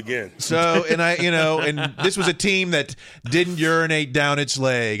place to begin. So, and this was a team that didn't urinate down its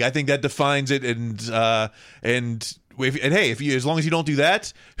leg. I think that defines it. And hey, as long as you don't do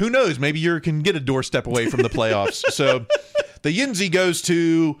that, who knows? Maybe you can get a doorstep away from the playoffs. So, the Yinzy goes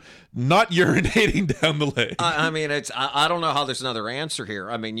to not urinating down the leg. I mean, I don't know how there's another answer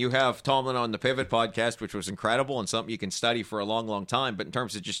here. I mean, you have Tomlin on the Pivot podcast, which was incredible and something you can study for a long, long time. But in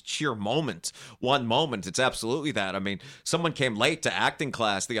terms of just sheer moment, one moment, it's absolutely that. I mean, someone came late to acting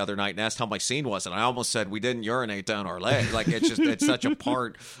class the other night and asked how my scene was, and I almost said we didn't urinate down our leg. Like, it's such a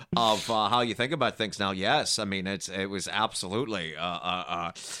part of how you think about things now. Yes, I mean, it was absolutely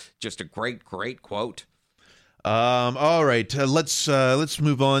just a great quote. All right, let's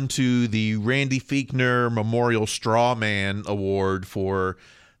move on to the Randy Fiechner Memorial Strawman Award for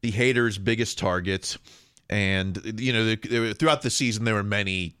the haters' biggest targets. And throughout the season there were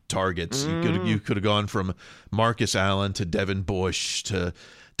many targets. You could have gone from Marcus Allen to Devin Bush to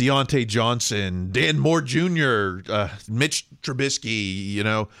Deontay Johnson, Dan Moore Jr., Mitch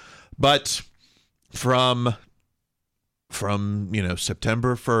Trubisky. But from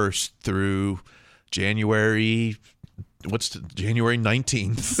September 1st through January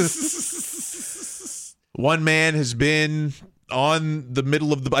 19th. One man has been on the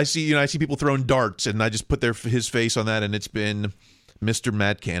middle of the. I see people throwing darts, and I just put his face on that, and it's been Mr.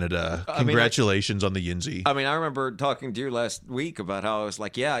 Matt Canada. Congratulations on the Yinzy. I mean, I remember talking to you last week about how I was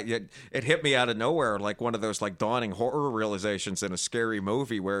like, it hit me out of nowhere, like one of those like dawning horror realizations in a scary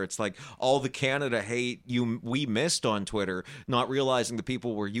movie where it's like all the Canada hate we missed on Twitter, not realizing the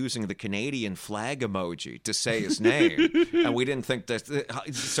people were using the Canadian flag emoji to say his name. And we didn't think that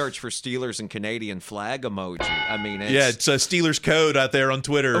search for Steelers and Canadian flag emoji. I mean, it's a Steelers code out there on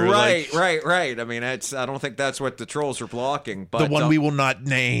Twitter. Right. I mean, I don't think that's what the trolls are blocking, but the one we will not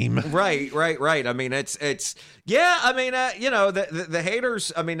name. Right. I mean, the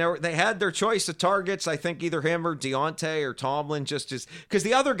haters, I mean, they had their choice of targets. I think either him or Deontay or Tomlin, because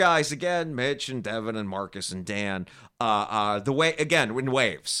the other guys, again, Mitch and Devin and Marcus and Dan, in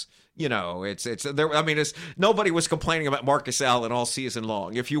waves. It's there. I mean, nobody was complaining about Marcus Allen all season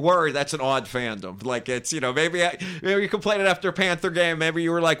long. If you were, that's an odd fandom. Like maybe you complained after a Panther game. Maybe you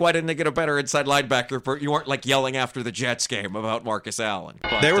were like, why didn't they get a better inside linebacker? But you weren't like yelling after the Jets game about Marcus Allen.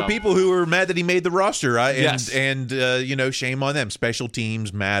 But, there were people who were mad that he made the roster. Yes. And shame on them. Special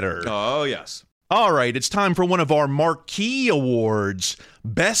teams matter. Oh yes. All right, it's time for one of our marquee awards,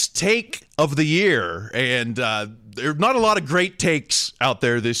 Best Take of the Year. And there are not a lot of great takes out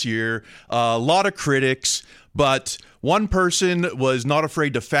there this year, a lot of critics, but one person was not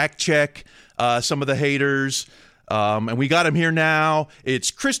afraid to fact check some of the haters. And we got him here now.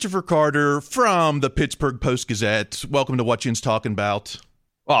 It's Christopher Carter from the Pittsburgh Post-Gazette. Welcome to What Yin's Talking About.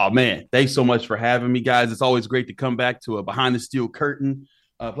 Oh, man, thanks so much for having me, guys. It's always great to come back to a Behind the Steel Curtain.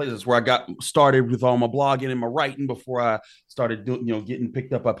 Places where I got started with all my blogging and my writing before I started getting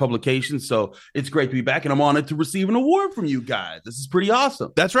picked up by publications. So it's great to be back, and I'm honored to receive an award from you guys. This is pretty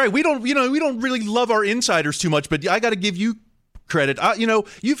awesome. That's right. We don't really love our insiders too much, but I got to give you credit.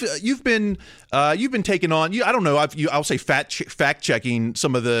 You've been taking on. I don't know. I'll say fact checking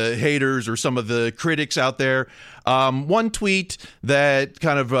some of the haters or some of the critics out there. One tweet that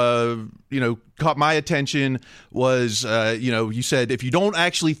kind of caught my attention was you said, if you don't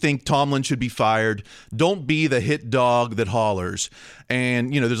actually think Tomlin should be fired, don't be the hit dog that hollers.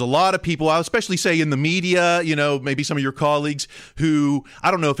 And there's a lot of people, I'll especially say in the media, maybe some of your colleagues who, I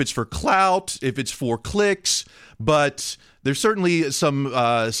don't know if it's for clout, if it's for clicks, but there's certainly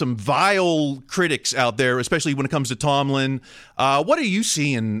some vile critics out there, especially when it comes to Tomlin. What are you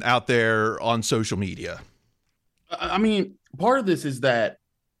seeing out there on social media? I mean, part of this is that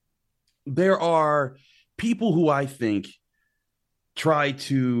there are people who I think try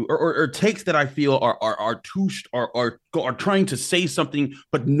to or takes that I feel are trying to say something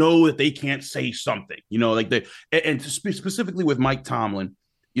but know that they can't say something. Specifically with Mike Tomlin.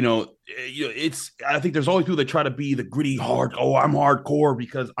 I think there's always people that try to be the gritty, hard. Oh, I'm hardcore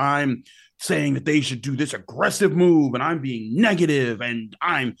because I'm saying that they should do this aggressive move, and I'm being negative, and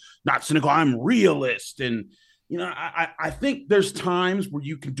I'm not cynical. I'm realist, and I think there's times where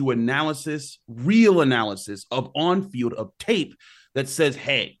you can do real analysis of on field of tape that says,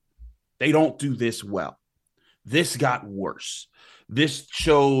 hey, they don't do this well. This got worse. This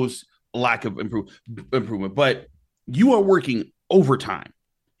shows lack of improvement. But you are working overtime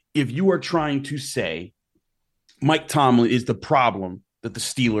if you are trying to say Mike Tomlin is the problem that the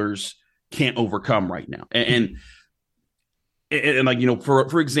Steelers can't overcome right now. And like, you know,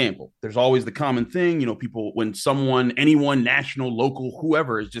 for example, there's always the common thing, you know, people, when someone, anyone, national, local,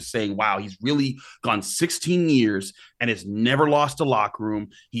 whoever is just saying, wow, he's really gone 16 years and has never lost a locker room.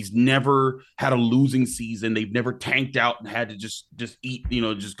 He's never had a losing season. They've never tanked out and had to just eat, you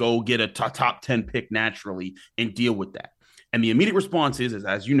know, just go get a top 10 pick naturally and deal with that. And the immediate response is,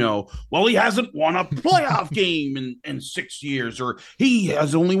 as you know, well, he hasn't won a playoff game in 6 years, or he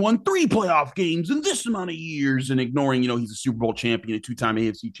has only won 3 playoff games in this amount of years, and ignoring, you know, he's a Super Bowl champion, a 2-time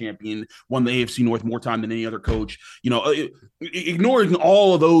AFC champion, won the AFC North more time than any other coach, you know, ignoring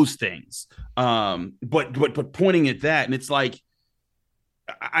all of those things. But pointing at that, and it's like,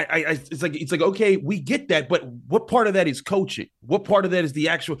 it's like, okay, we get that, but what part of that is coaching? What part of that is the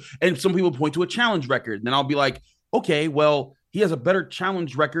actual, and some people point to a challenge record, and then I'll be like, okay, well, he has a better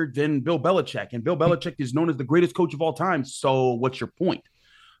challenge record than Bill Belichick, and Bill Belichick is known as the greatest coach of all time. So what's your point?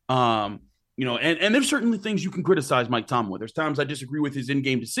 You know, and there's certainly things you can criticize Mike Tomlin with. There's times I disagree with his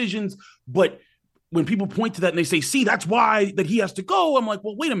in-game decisions, but when people point to that and they say, see, that's why that he has to go, I'm like,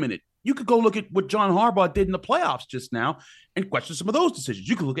 well, wait a minute. You could go look at what John Harbaugh did in the playoffs just now and question some of those decisions.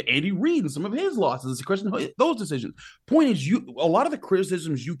 You could look at Andy Reid and some of his losses and question those decisions. Point is, a lot of the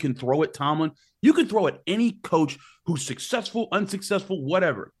criticisms you can throw at Tomlin, you can throw at any coach who's successful, unsuccessful,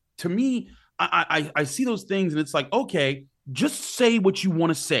 whatever. To me, I see those things and it's like, okay, just say what you want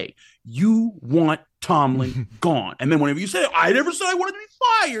to say. You want Tomlin gone. And then whenever you say, I never said I wanted to be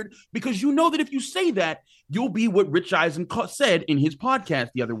fired, because you know that if you say that, you'll be what Rich Eisen said in his podcast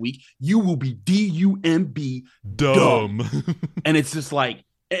the other week. You will be D-U-M-B, dumb. And it's just like,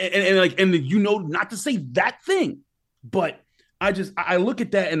 and you know not to say that thing. But I look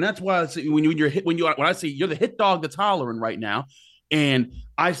at that, and that's why I say when I say you're the hit dog that's hollering right now, and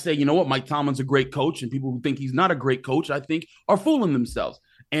I say, you know what, Mike Tomlin's a great coach, and people who think he's not a great coach, I think, are fooling themselves.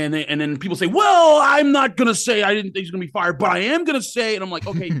 And then people say, well, I'm not going to say I didn't think he's going to be fired, but I am going to say, and I'm like,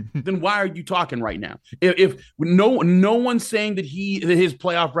 okay, then why are you talking right now? If no one's saying that his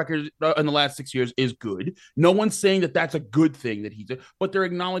playoff record in the last 6 years is good. No one's saying that that's a good thing that he's, but they're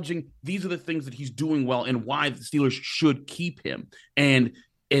acknowledging these are the things that he's doing well and why the Steelers should keep him. And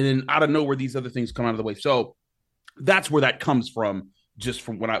then out of nowhere, these other things come out of the way. So that's where that comes from. Just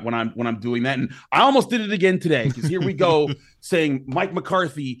from when I'm doing that, and I almost did it again today, because here we go saying Mike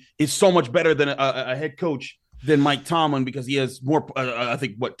McCarthy is so much better than a head coach than Mike Tomlin because he has more, I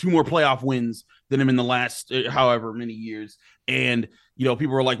think, 2 more playoff wins than him in the last however many years. And you know,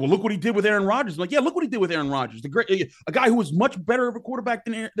 people are like, well, look what he did with Aaron Rodgers. I'm like, yeah, look what he did with Aaron Rodgers, a guy who was much better of a quarterback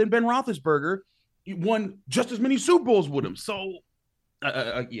than Ben Roethlisberger. He won just as many Super Bowls with him. So.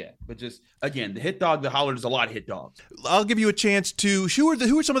 Yeah, but just again, the hit dog, the holler, there's a lot of hit dogs. I'll give you a chance to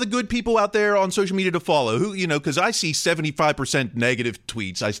who are some of the good people out there on social media to follow? Who, you know, because I see 75% negative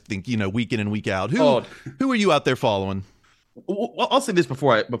tweets. I think, you know, week in and week out. Who are you out there following? Well, I'll say this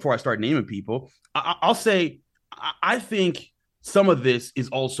before I start naming people. I'll say I think some of this is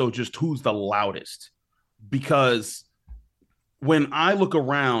also just who's the loudest, because when I look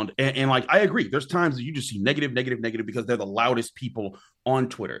around and like, I agree, there's times that you just see negative because they're the loudest people on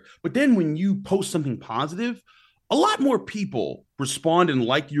Twitter. But then when you post something positive, a lot more people respond and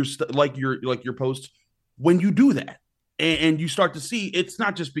like your post when you do that. And you start to see it's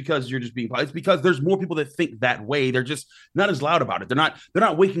not just because you're just being positive, it's because there's more people that think that way. They're just not as loud about it. They're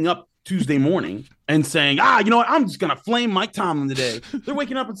not waking up Tuesday morning and saying, you know what, I'm just going to flame Mike Tomlin today. They're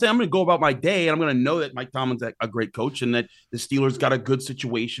waking up and saying, I'm going to go about my day, and I'm going to know that Mike Tomlin's a great coach and that the Steelers got a good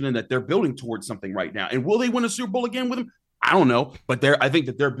situation and that they're building towards something right now. And will they win a Super Bowl again with him? I don't know, but I think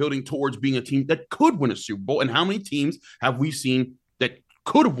that they're building towards being a team that could win a Super Bowl. And how many teams have we seen that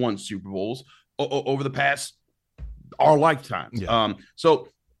could have won Super Bowls over the past our lifetime? Yeah. So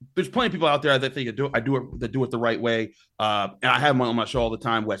there's plenty of people out there that think that do it the right way. And I have them on my show all the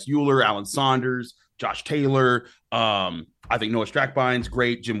time. Wes Euler, Alan Saunders, Josh Taylor. I think Noah Strackbine's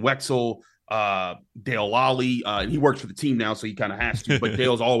great. Jim Wexell, Dale Lally. He works for the team now, so he kind of has to. But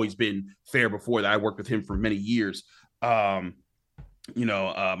Dale's always been fair before that. I worked with him for many years. You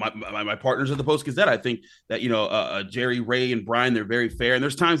know, my partners at the Post-Gazette, I think that, you know, Jerry, Ray, and Brian, they're very fair. And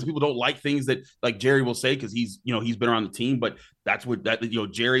there's times that people don't like things that like Jerry will say because he's been around the team, but that's what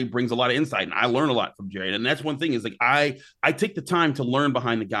Jerry brings a lot of insight, and I learn a lot from Jerry. And that's one thing is like I take the time to learn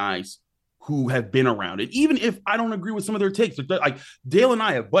behind the guys who have been around it, even if I don't agree with some of their takes. Like Dale and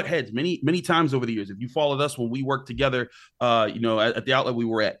I have butt heads many times over the years. If you followed us when we worked together, at the outlet we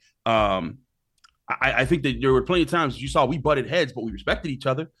were at, I think that there were plenty of times you saw we butted heads, but we respected each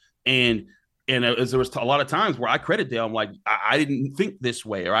other. And as there was a lot of times where I credit Dale, I'm like, I didn't think this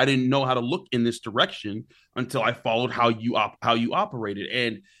way, or I didn't know how to look in this direction until I followed how you operated.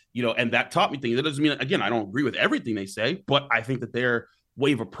 And, and that taught me things. That doesn't mean, again, I don't agree with everything they say, but I think that their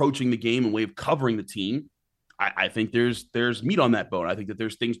way of approaching the game and way of covering the team, I think there's meat on that bone. I think that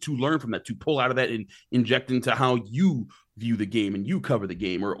there's things to learn from that, to pull out of that and inject into how you view the game and you cover the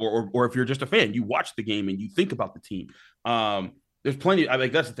game, or if you're just a fan, you watch the game and you think about the team. There's plenty. I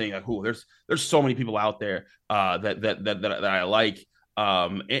think that's the thing. Like, there's so many people out there that I like.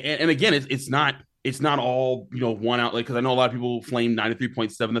 And again, it's not all one outlet, because I know a lot of people flame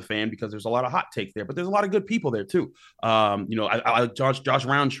 93.7 The Fan because there's a lot of hot takes there, but there's a lot of good people there too. I like Josh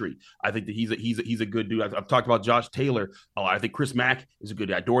Roundtree. I think that he's a good dude. I've talked about Josh Taylor a lot. I think Chris Mack is a good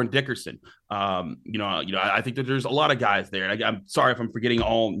guy. Doran Dickerson. I think that there's a lot of guys there. And I'm sorry if I'm forgetting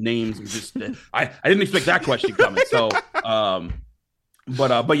all names. I didn't expect that question coming. So.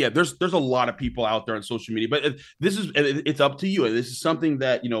 But yeah, there's a lot of people out there on social media, but it's up to you. And this is something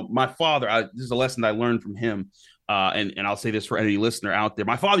that, my father, this is a lesson I learned from him. And I'll say this for any listener out there.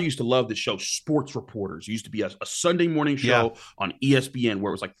 My father used to love the show Sports Reporters. It used to be a Sunday morning show on ESPN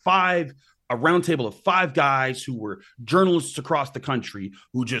where it was like a round table of 5 guys who were journalists across the country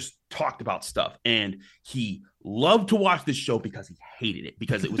who just talked about stuff. And he loved to watch this show because he hated it,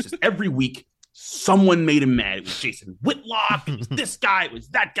 because it was just every week someone made him mad. It was Jason Whitlock, it was this guy, it was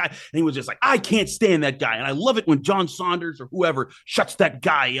that guy. And he was just like, I can't stand that guy. And I love it when John Saunders or whoever shuts that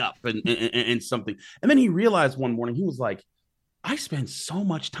guy up and something. And then he realized one morning, he was like, I spend so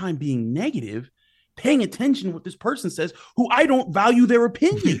much time being negative, paying attention to what this person says, who I don't value their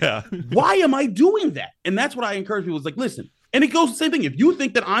opinion. Yeah. Why am I doing that? And that's what I encourage people. Is like, listen, and it goes the same thing. If you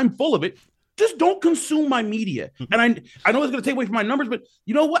think that I'm full of it, just don't consume my media. And I know it's going to take away from my numbers, but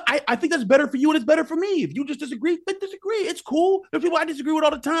you know what? I think that's better for you and it's better for me. If you just disagree, then disagree. It's cool. There's people I disagree with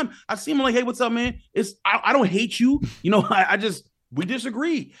all the time. I see them like, hey, what's up, man? I don't hate you. We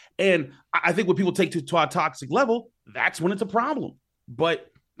disagree. And I think when people take to a toxic level, that's when it's a problem.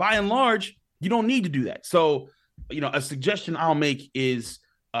 But by and large, you don't need to do that. So, a suggestion I'll make is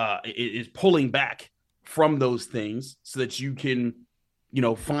pulling back from those things so that you can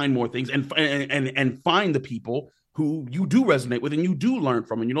find more things and find the people who you do resonate with and you do learn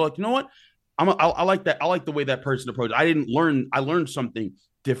from. And you know what? I like that. I like the way that person approached. I learned something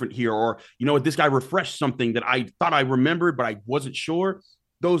different here, or this guy refreshed something that I thought I remembered, but I wasn't sure.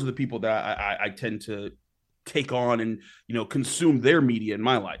 Those are the people that I tend to take on and, consume their media in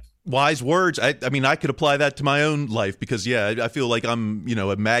my life. Wise words. I mean, I could apply that to my own life because, I feel like I'm,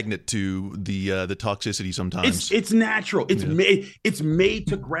 a magnet to the toxicity sometimes. It's natural. It's made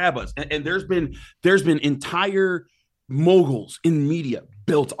to grab us. And there's been entire moguls in media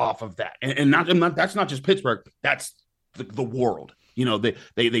built off of that. And that's not just Pittsburgh. That's the world.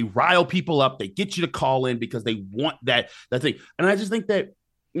 They rile people up. They get you to call in because they want that thing. And I just think that,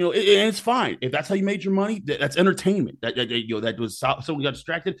 and it's fine if that's how you made your money. That's entertainment. That was so we got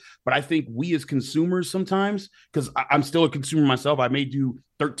distracted. But I think we as consumers sometimes, because I'm still a consumer myself. I may do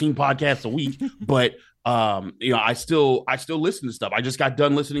 13 podcasts a week, but I still listen to stuff. I just got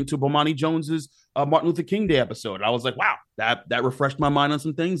done listening to Bomani Jones's Martin Luther King Day episode, and I was like, wow, that refreshed my mind on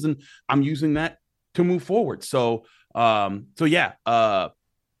some things, and I'm using that to move forward. So yeah, I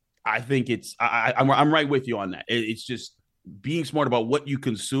think I'm right with you on that. It's just being smart about what you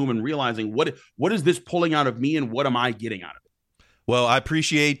consume and realizing what is this pulling out of me and what am I getting out of it. Well, I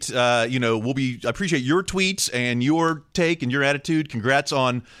appreciate I appreciate your tweets and your take and your attitude. Congrats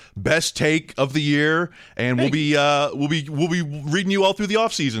on best take of the year, and we'll be reading you all through the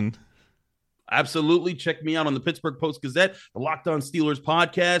offseason. Absolutely. Check me out on the Pittsburgh Post-Gazette, the Locked On Steelers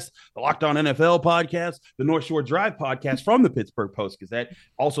podcast, the Locked On NFL podcast, the North Shore Drive podcast from the Pittsburgh Post-Gazette.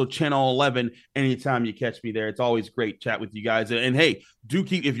 Also, Channel 11. Anytime you catch me there, it's always great chat with you guys. And hey, do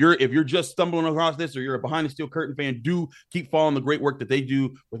keep if you're just stumbling across this or you're a Behind the Steel Curtain fan, do keep following the great work that they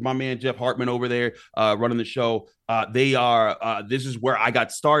do with my man Jeff Hartman over there running the show. This is where I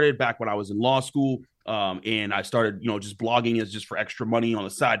got started back when I was in law school. And I started, just blogging as just for extra money on the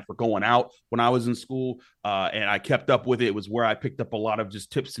side for going out when I was in school. And I kept up with it. It was where I picked up a lot of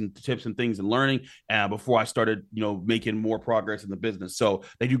just tips and things and learning before I started, making more progress in the business. So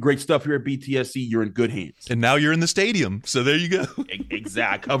they do great stuff here at BTSC. You're in good hands. And now you're in the stadium. So there you go.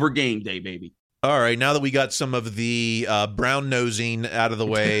 Exact. Cover game day, baby. All right, now that we got some of the brown nosing out of the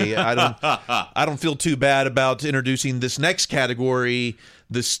way, I don't feel too bad about introducing this next category,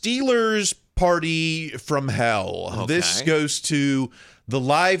 the Steelers party from hell. Okay. This goes to the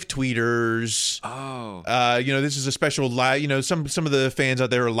live tweeters. This is a special live. Some of the fans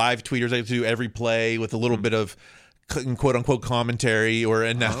out there are live tweeters. They do every play with a little bit of quote unquote commentary or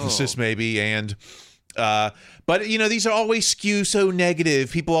analysis, maybe. And but these are always skew so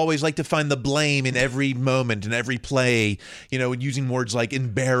negative. People always like to find the blame in every moment and every play. Using words like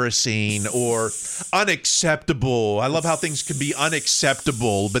embarrassing or unacceptable. I love how things can be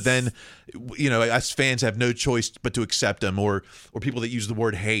unacceptable, but then us fans have no choice but to accept them. Or people that use the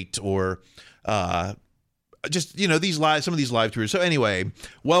word hate or some of these live tweeters. So anyway,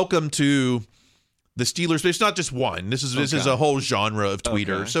 welcome to the Steelers. It's not just one. This is a whole genre of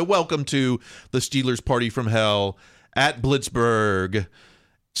tweeter. Okay. So welcome to the Steelers Party from Hell at Blitzburg.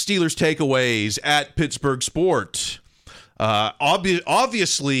 Steelers takeaways at Pittsburgh Sport.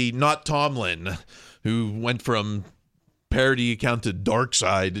 Obviously not Tomlin, who went from parody account to dark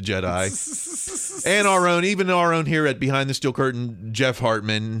side Jedi. And our own here at Behind the Steel Curtain, Jeff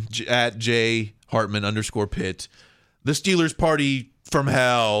Hartman at j_Hartman_Pitt. The Steelers Party from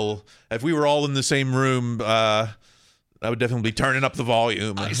Hell. If we were all in the same room, I would definitely be turning up the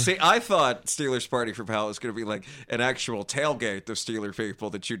volume. I thought Steelers Party from Hell was going to be like an actual tailgate of Steeler people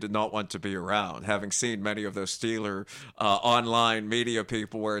that you did not want to be around. Having seen many of those Steeler online media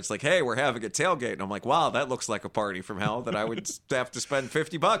people where it's like, hey, we're having a tailgate. And I'm like, wow, that looks like a party from hell that I would have to spend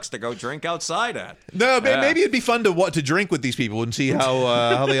 $50 to go drink outside at. No, maybe it'd be fun to drink with these people and see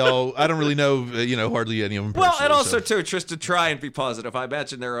how they all, I don't really know, hardly any of them personally. Well, and also, too, just to try and be positive, I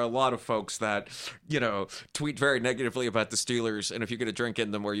imagine there are a lot of folks that, tweet very negatively about the Steelers, and if you get a drink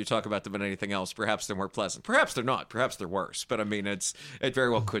in them where you talk about them and anything else, perhaps they're more pleasant. Perhaps they're not. Perhaps they're worse. But I mean, it very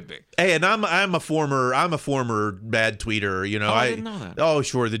well could be. Hey, and I'm a former bad tweeter. I didn't know that. Oh,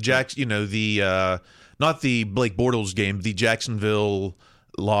 sure. The not the Blake Bortles game, the Jacksonville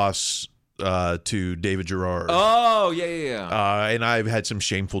loss to David Gerard. Oh, yeah. And I've had some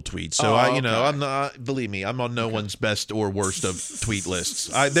shameful tweets. So I'm not, believe me, I'm on no one's best or worst of tweet lists.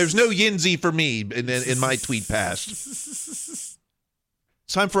 There's no Yinzy for me in my tweet past. It's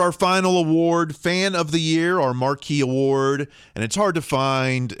time for our final award, Fan of the Year, our marquee award. And it's hard to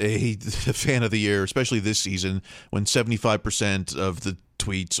find a Fan of the Year, especially this season, when 75% of the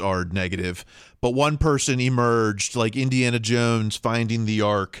tweets are negative. But one person emerged, like Indiana Jones finding the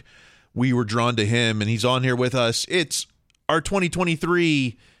Ark. We were drawn to him, and he's on here with us. It's our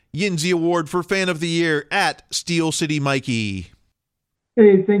 2023 Yinzy Award for Fan of the Year at Steel City Mikey.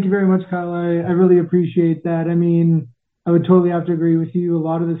 Hey, thank you very much, Kyle. I really appreciate that. I mean, I would totally have to agree with you. A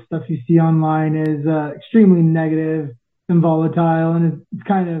lot of the stuff you see online is extremely negative and volatile, and it's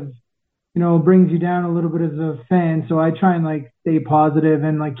kind of, brings you down a little bit as a fan. So I try and stay positive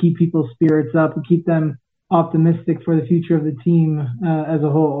and keep people's spirits up and keep them optimistic for the future of the team as a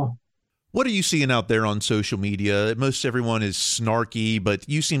whole. What are you seeing out there on social media? Most everyone is snarky, but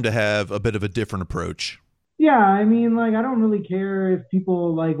you seem to have a bit of a different approach. Yeah, I mean, I don't really care if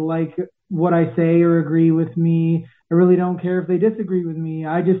people like what I say or agree with me. I really don't care if they disagree with me.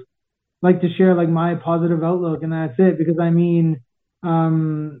 I just like to share my positive outlook, and that's it. Because I mean,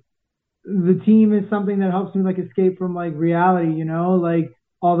 the team is something that helps me escape from reality, all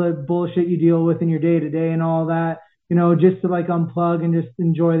the bullshit you deal with in your day to day and all that. Just to unplug and just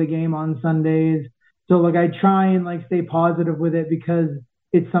enjoy the game on Sundays. So I try and stay positive with it because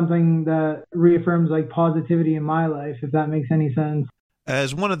it's something that reaffirms positivity in my life, if that makes any sense.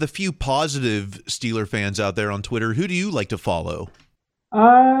 As one of the few positive Steeler fans out there on Twitter, who do you like to follow?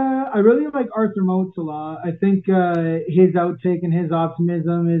 I really like Arthur Moats a lot. I think his outtake and his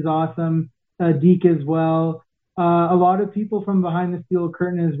optimism is awesome. Deke as well. A lot of people from behind the steel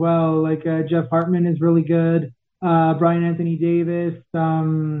curtain as well, Jeff Hartman is really good. Brian Anthony Davis,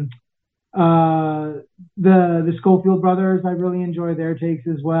 the Schofield brothers, I really enjoy their takes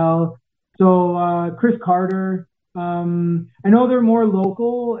as well. So Chris Carter, I know they're more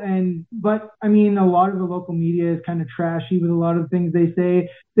local, but I mean a lot of the local media is kind of trashy with a lot of things they say.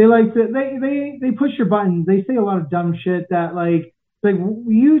 They they push your buttons. They say a lot of dumb shit that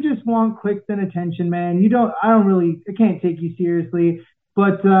you just want clicks and attention, man. I can't take you seriously.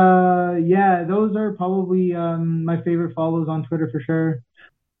 But, those are probably my favorite follows on Twitter for sure.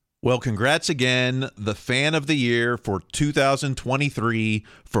 Well, congrats again. The Fan of the Year for 2023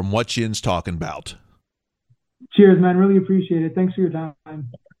 from What Yin's Talking About. Cheers, man. Really appreciate it. Thanks for your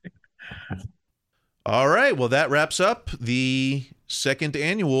time. All right. Well, that wraps up the second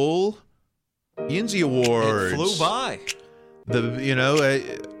annual Yinzy Awards. It flew by.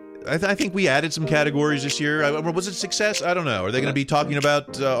 I think we added some categories this year. Was it success? I don't know. Are they going to be talking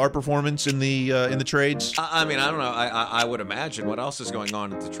about our performance in the trades? I mean, I don't know. I would imagine what else is going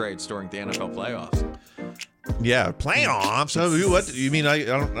on at the trades during the NFL playoffs. Yeah, playoffs. What you mean? I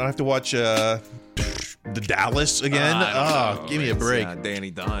don't have to watch the Dallas again? Give me a break. Yeah,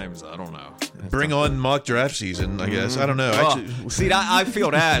 Danny Dimes. I don't know. Bring on mock draft season, I guess. I don't know. Actually, see, I feel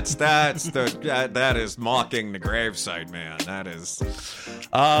that is mocking the gravesite, man. That is.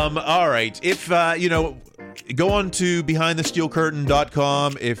 All right. If go on to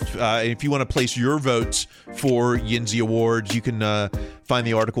BehindTheSteelCurtain.com. If you want to place your votes for Yinzy Awards, you can find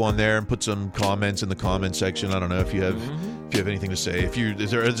the article on there and put some comments in the comment section. I don't know if you have anything to say.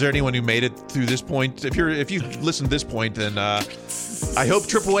 Is there anyone who made it through this point? If you listened to this point, then I hope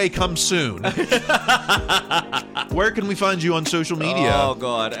AAA comes soon. Where can we find you on social media? Oh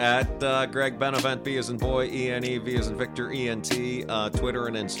God, at Greg Benevent, B as in boy, E-N-E, V as in Victor, E-N-T, Twitter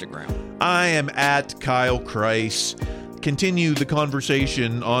and Instagram. I am at Kyle Kreis. Continue the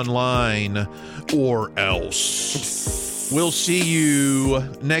conversation online or else. We'll see you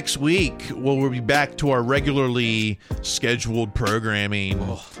next week. We'll be back to our regularly scheduled programming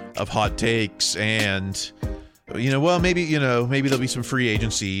of hot takes and maybe there'll be some free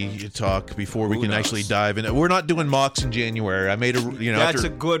agency talk before we can actually dive in. We're not doing mocks in January. I made that's a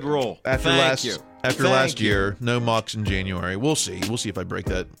good rule. After last year, no mocks in January. We'll see. We'll see if I break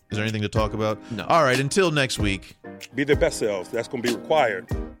that. Is there anything to talk about? No. All right. Until next week. Be their best selves. That's going to be required.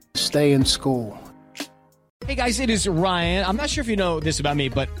 Stay in school. Hey guys, it is Ryan. I'm not sure if you know this about me,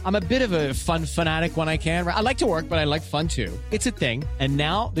 but I'm a bit of a fun fanatic when I can. I like to work, but I like fun too. It's a thing. And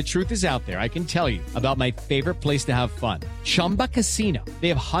now the truth is out there. I can tell you about my favorite place to have fun. Chumba Casino. They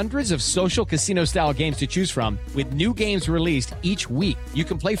have hundreds of social casino style games to choose from with new games released each week. You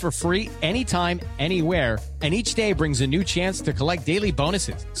can play for free anytime, anywhere. And each day brings a new chance to collect daily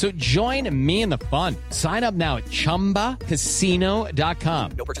bonuses. So join me in the fun. Sign up now at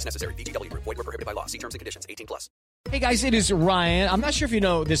ChumbaCasino.com. No purchase necessary. VGW Group. Void where prohibited by law. See terms and conditions. 18+. Hey guys, it is Ryan. I'm not sure if you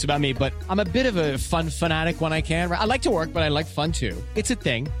know this about me, but I'm a bit of a fun fanatic when I can. I like to work, but I like fun too. It's a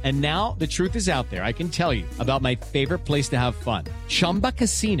thing. And now the truth is out there. I can tell you about my favorite place to have fun. Chumba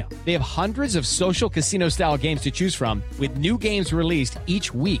Casino. They have hundreds of social casino style games to choose from with new games released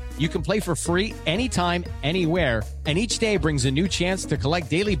each week. You can play for free anytime, anywhere. And each day brings a new chance to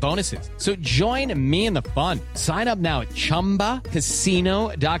collect daily bonuses. So join me in the fun. Sign up now at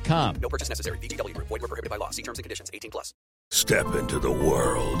ChumbaCasino.com. No purchase necessary. VGW Group. Void where prohibited by law. See terms and conditions. 18+. Step into the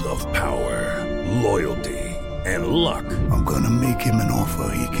world of power, loyalty, and luck. I'm gonna make him an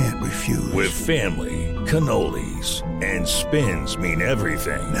offer he can't refuse. With family, cannolis, and spins mean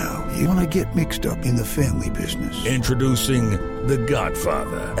everything. Now, you wanna get mixed up in the family business. Introducing The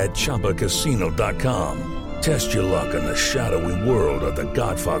Godfather at ChumbaCasino.com. Test your luck in the shadowy world of The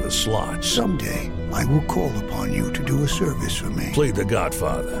Godfather slot. Someday, I will call upon you to do a service for me. Play The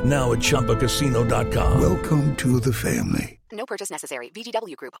Godfather, now at ChumbaCasino.com. Welcome to the family. No purchase necessary.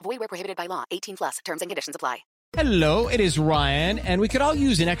 VGW Group. Void where prohibited by law. 18+. Terms and conditions apply. Hello, it is Ryan, and we could all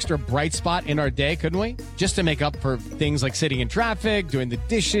use an extra bright spot in our day, couldn't we? Just to make up for things like sitting in traffic, doing the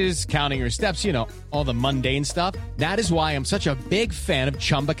dishes, counting your steps, all the mundane stuff. That is why I'm such a big fan of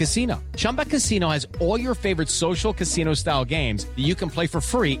Chumba Casino. Chumba Casino has all your favorite social casino-style games that you can play for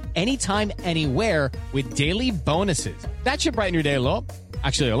free anytime, anywhere with daily bonuses. That should brighten your day a little.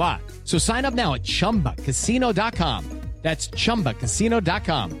 Actually, a lot. So sign up now at ChumbaCasino.com. That's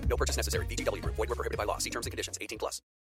ChumbaCasino.com. No purchase necessary. VGW Group. Void where prohibited by law. See terms and conditions. 18+.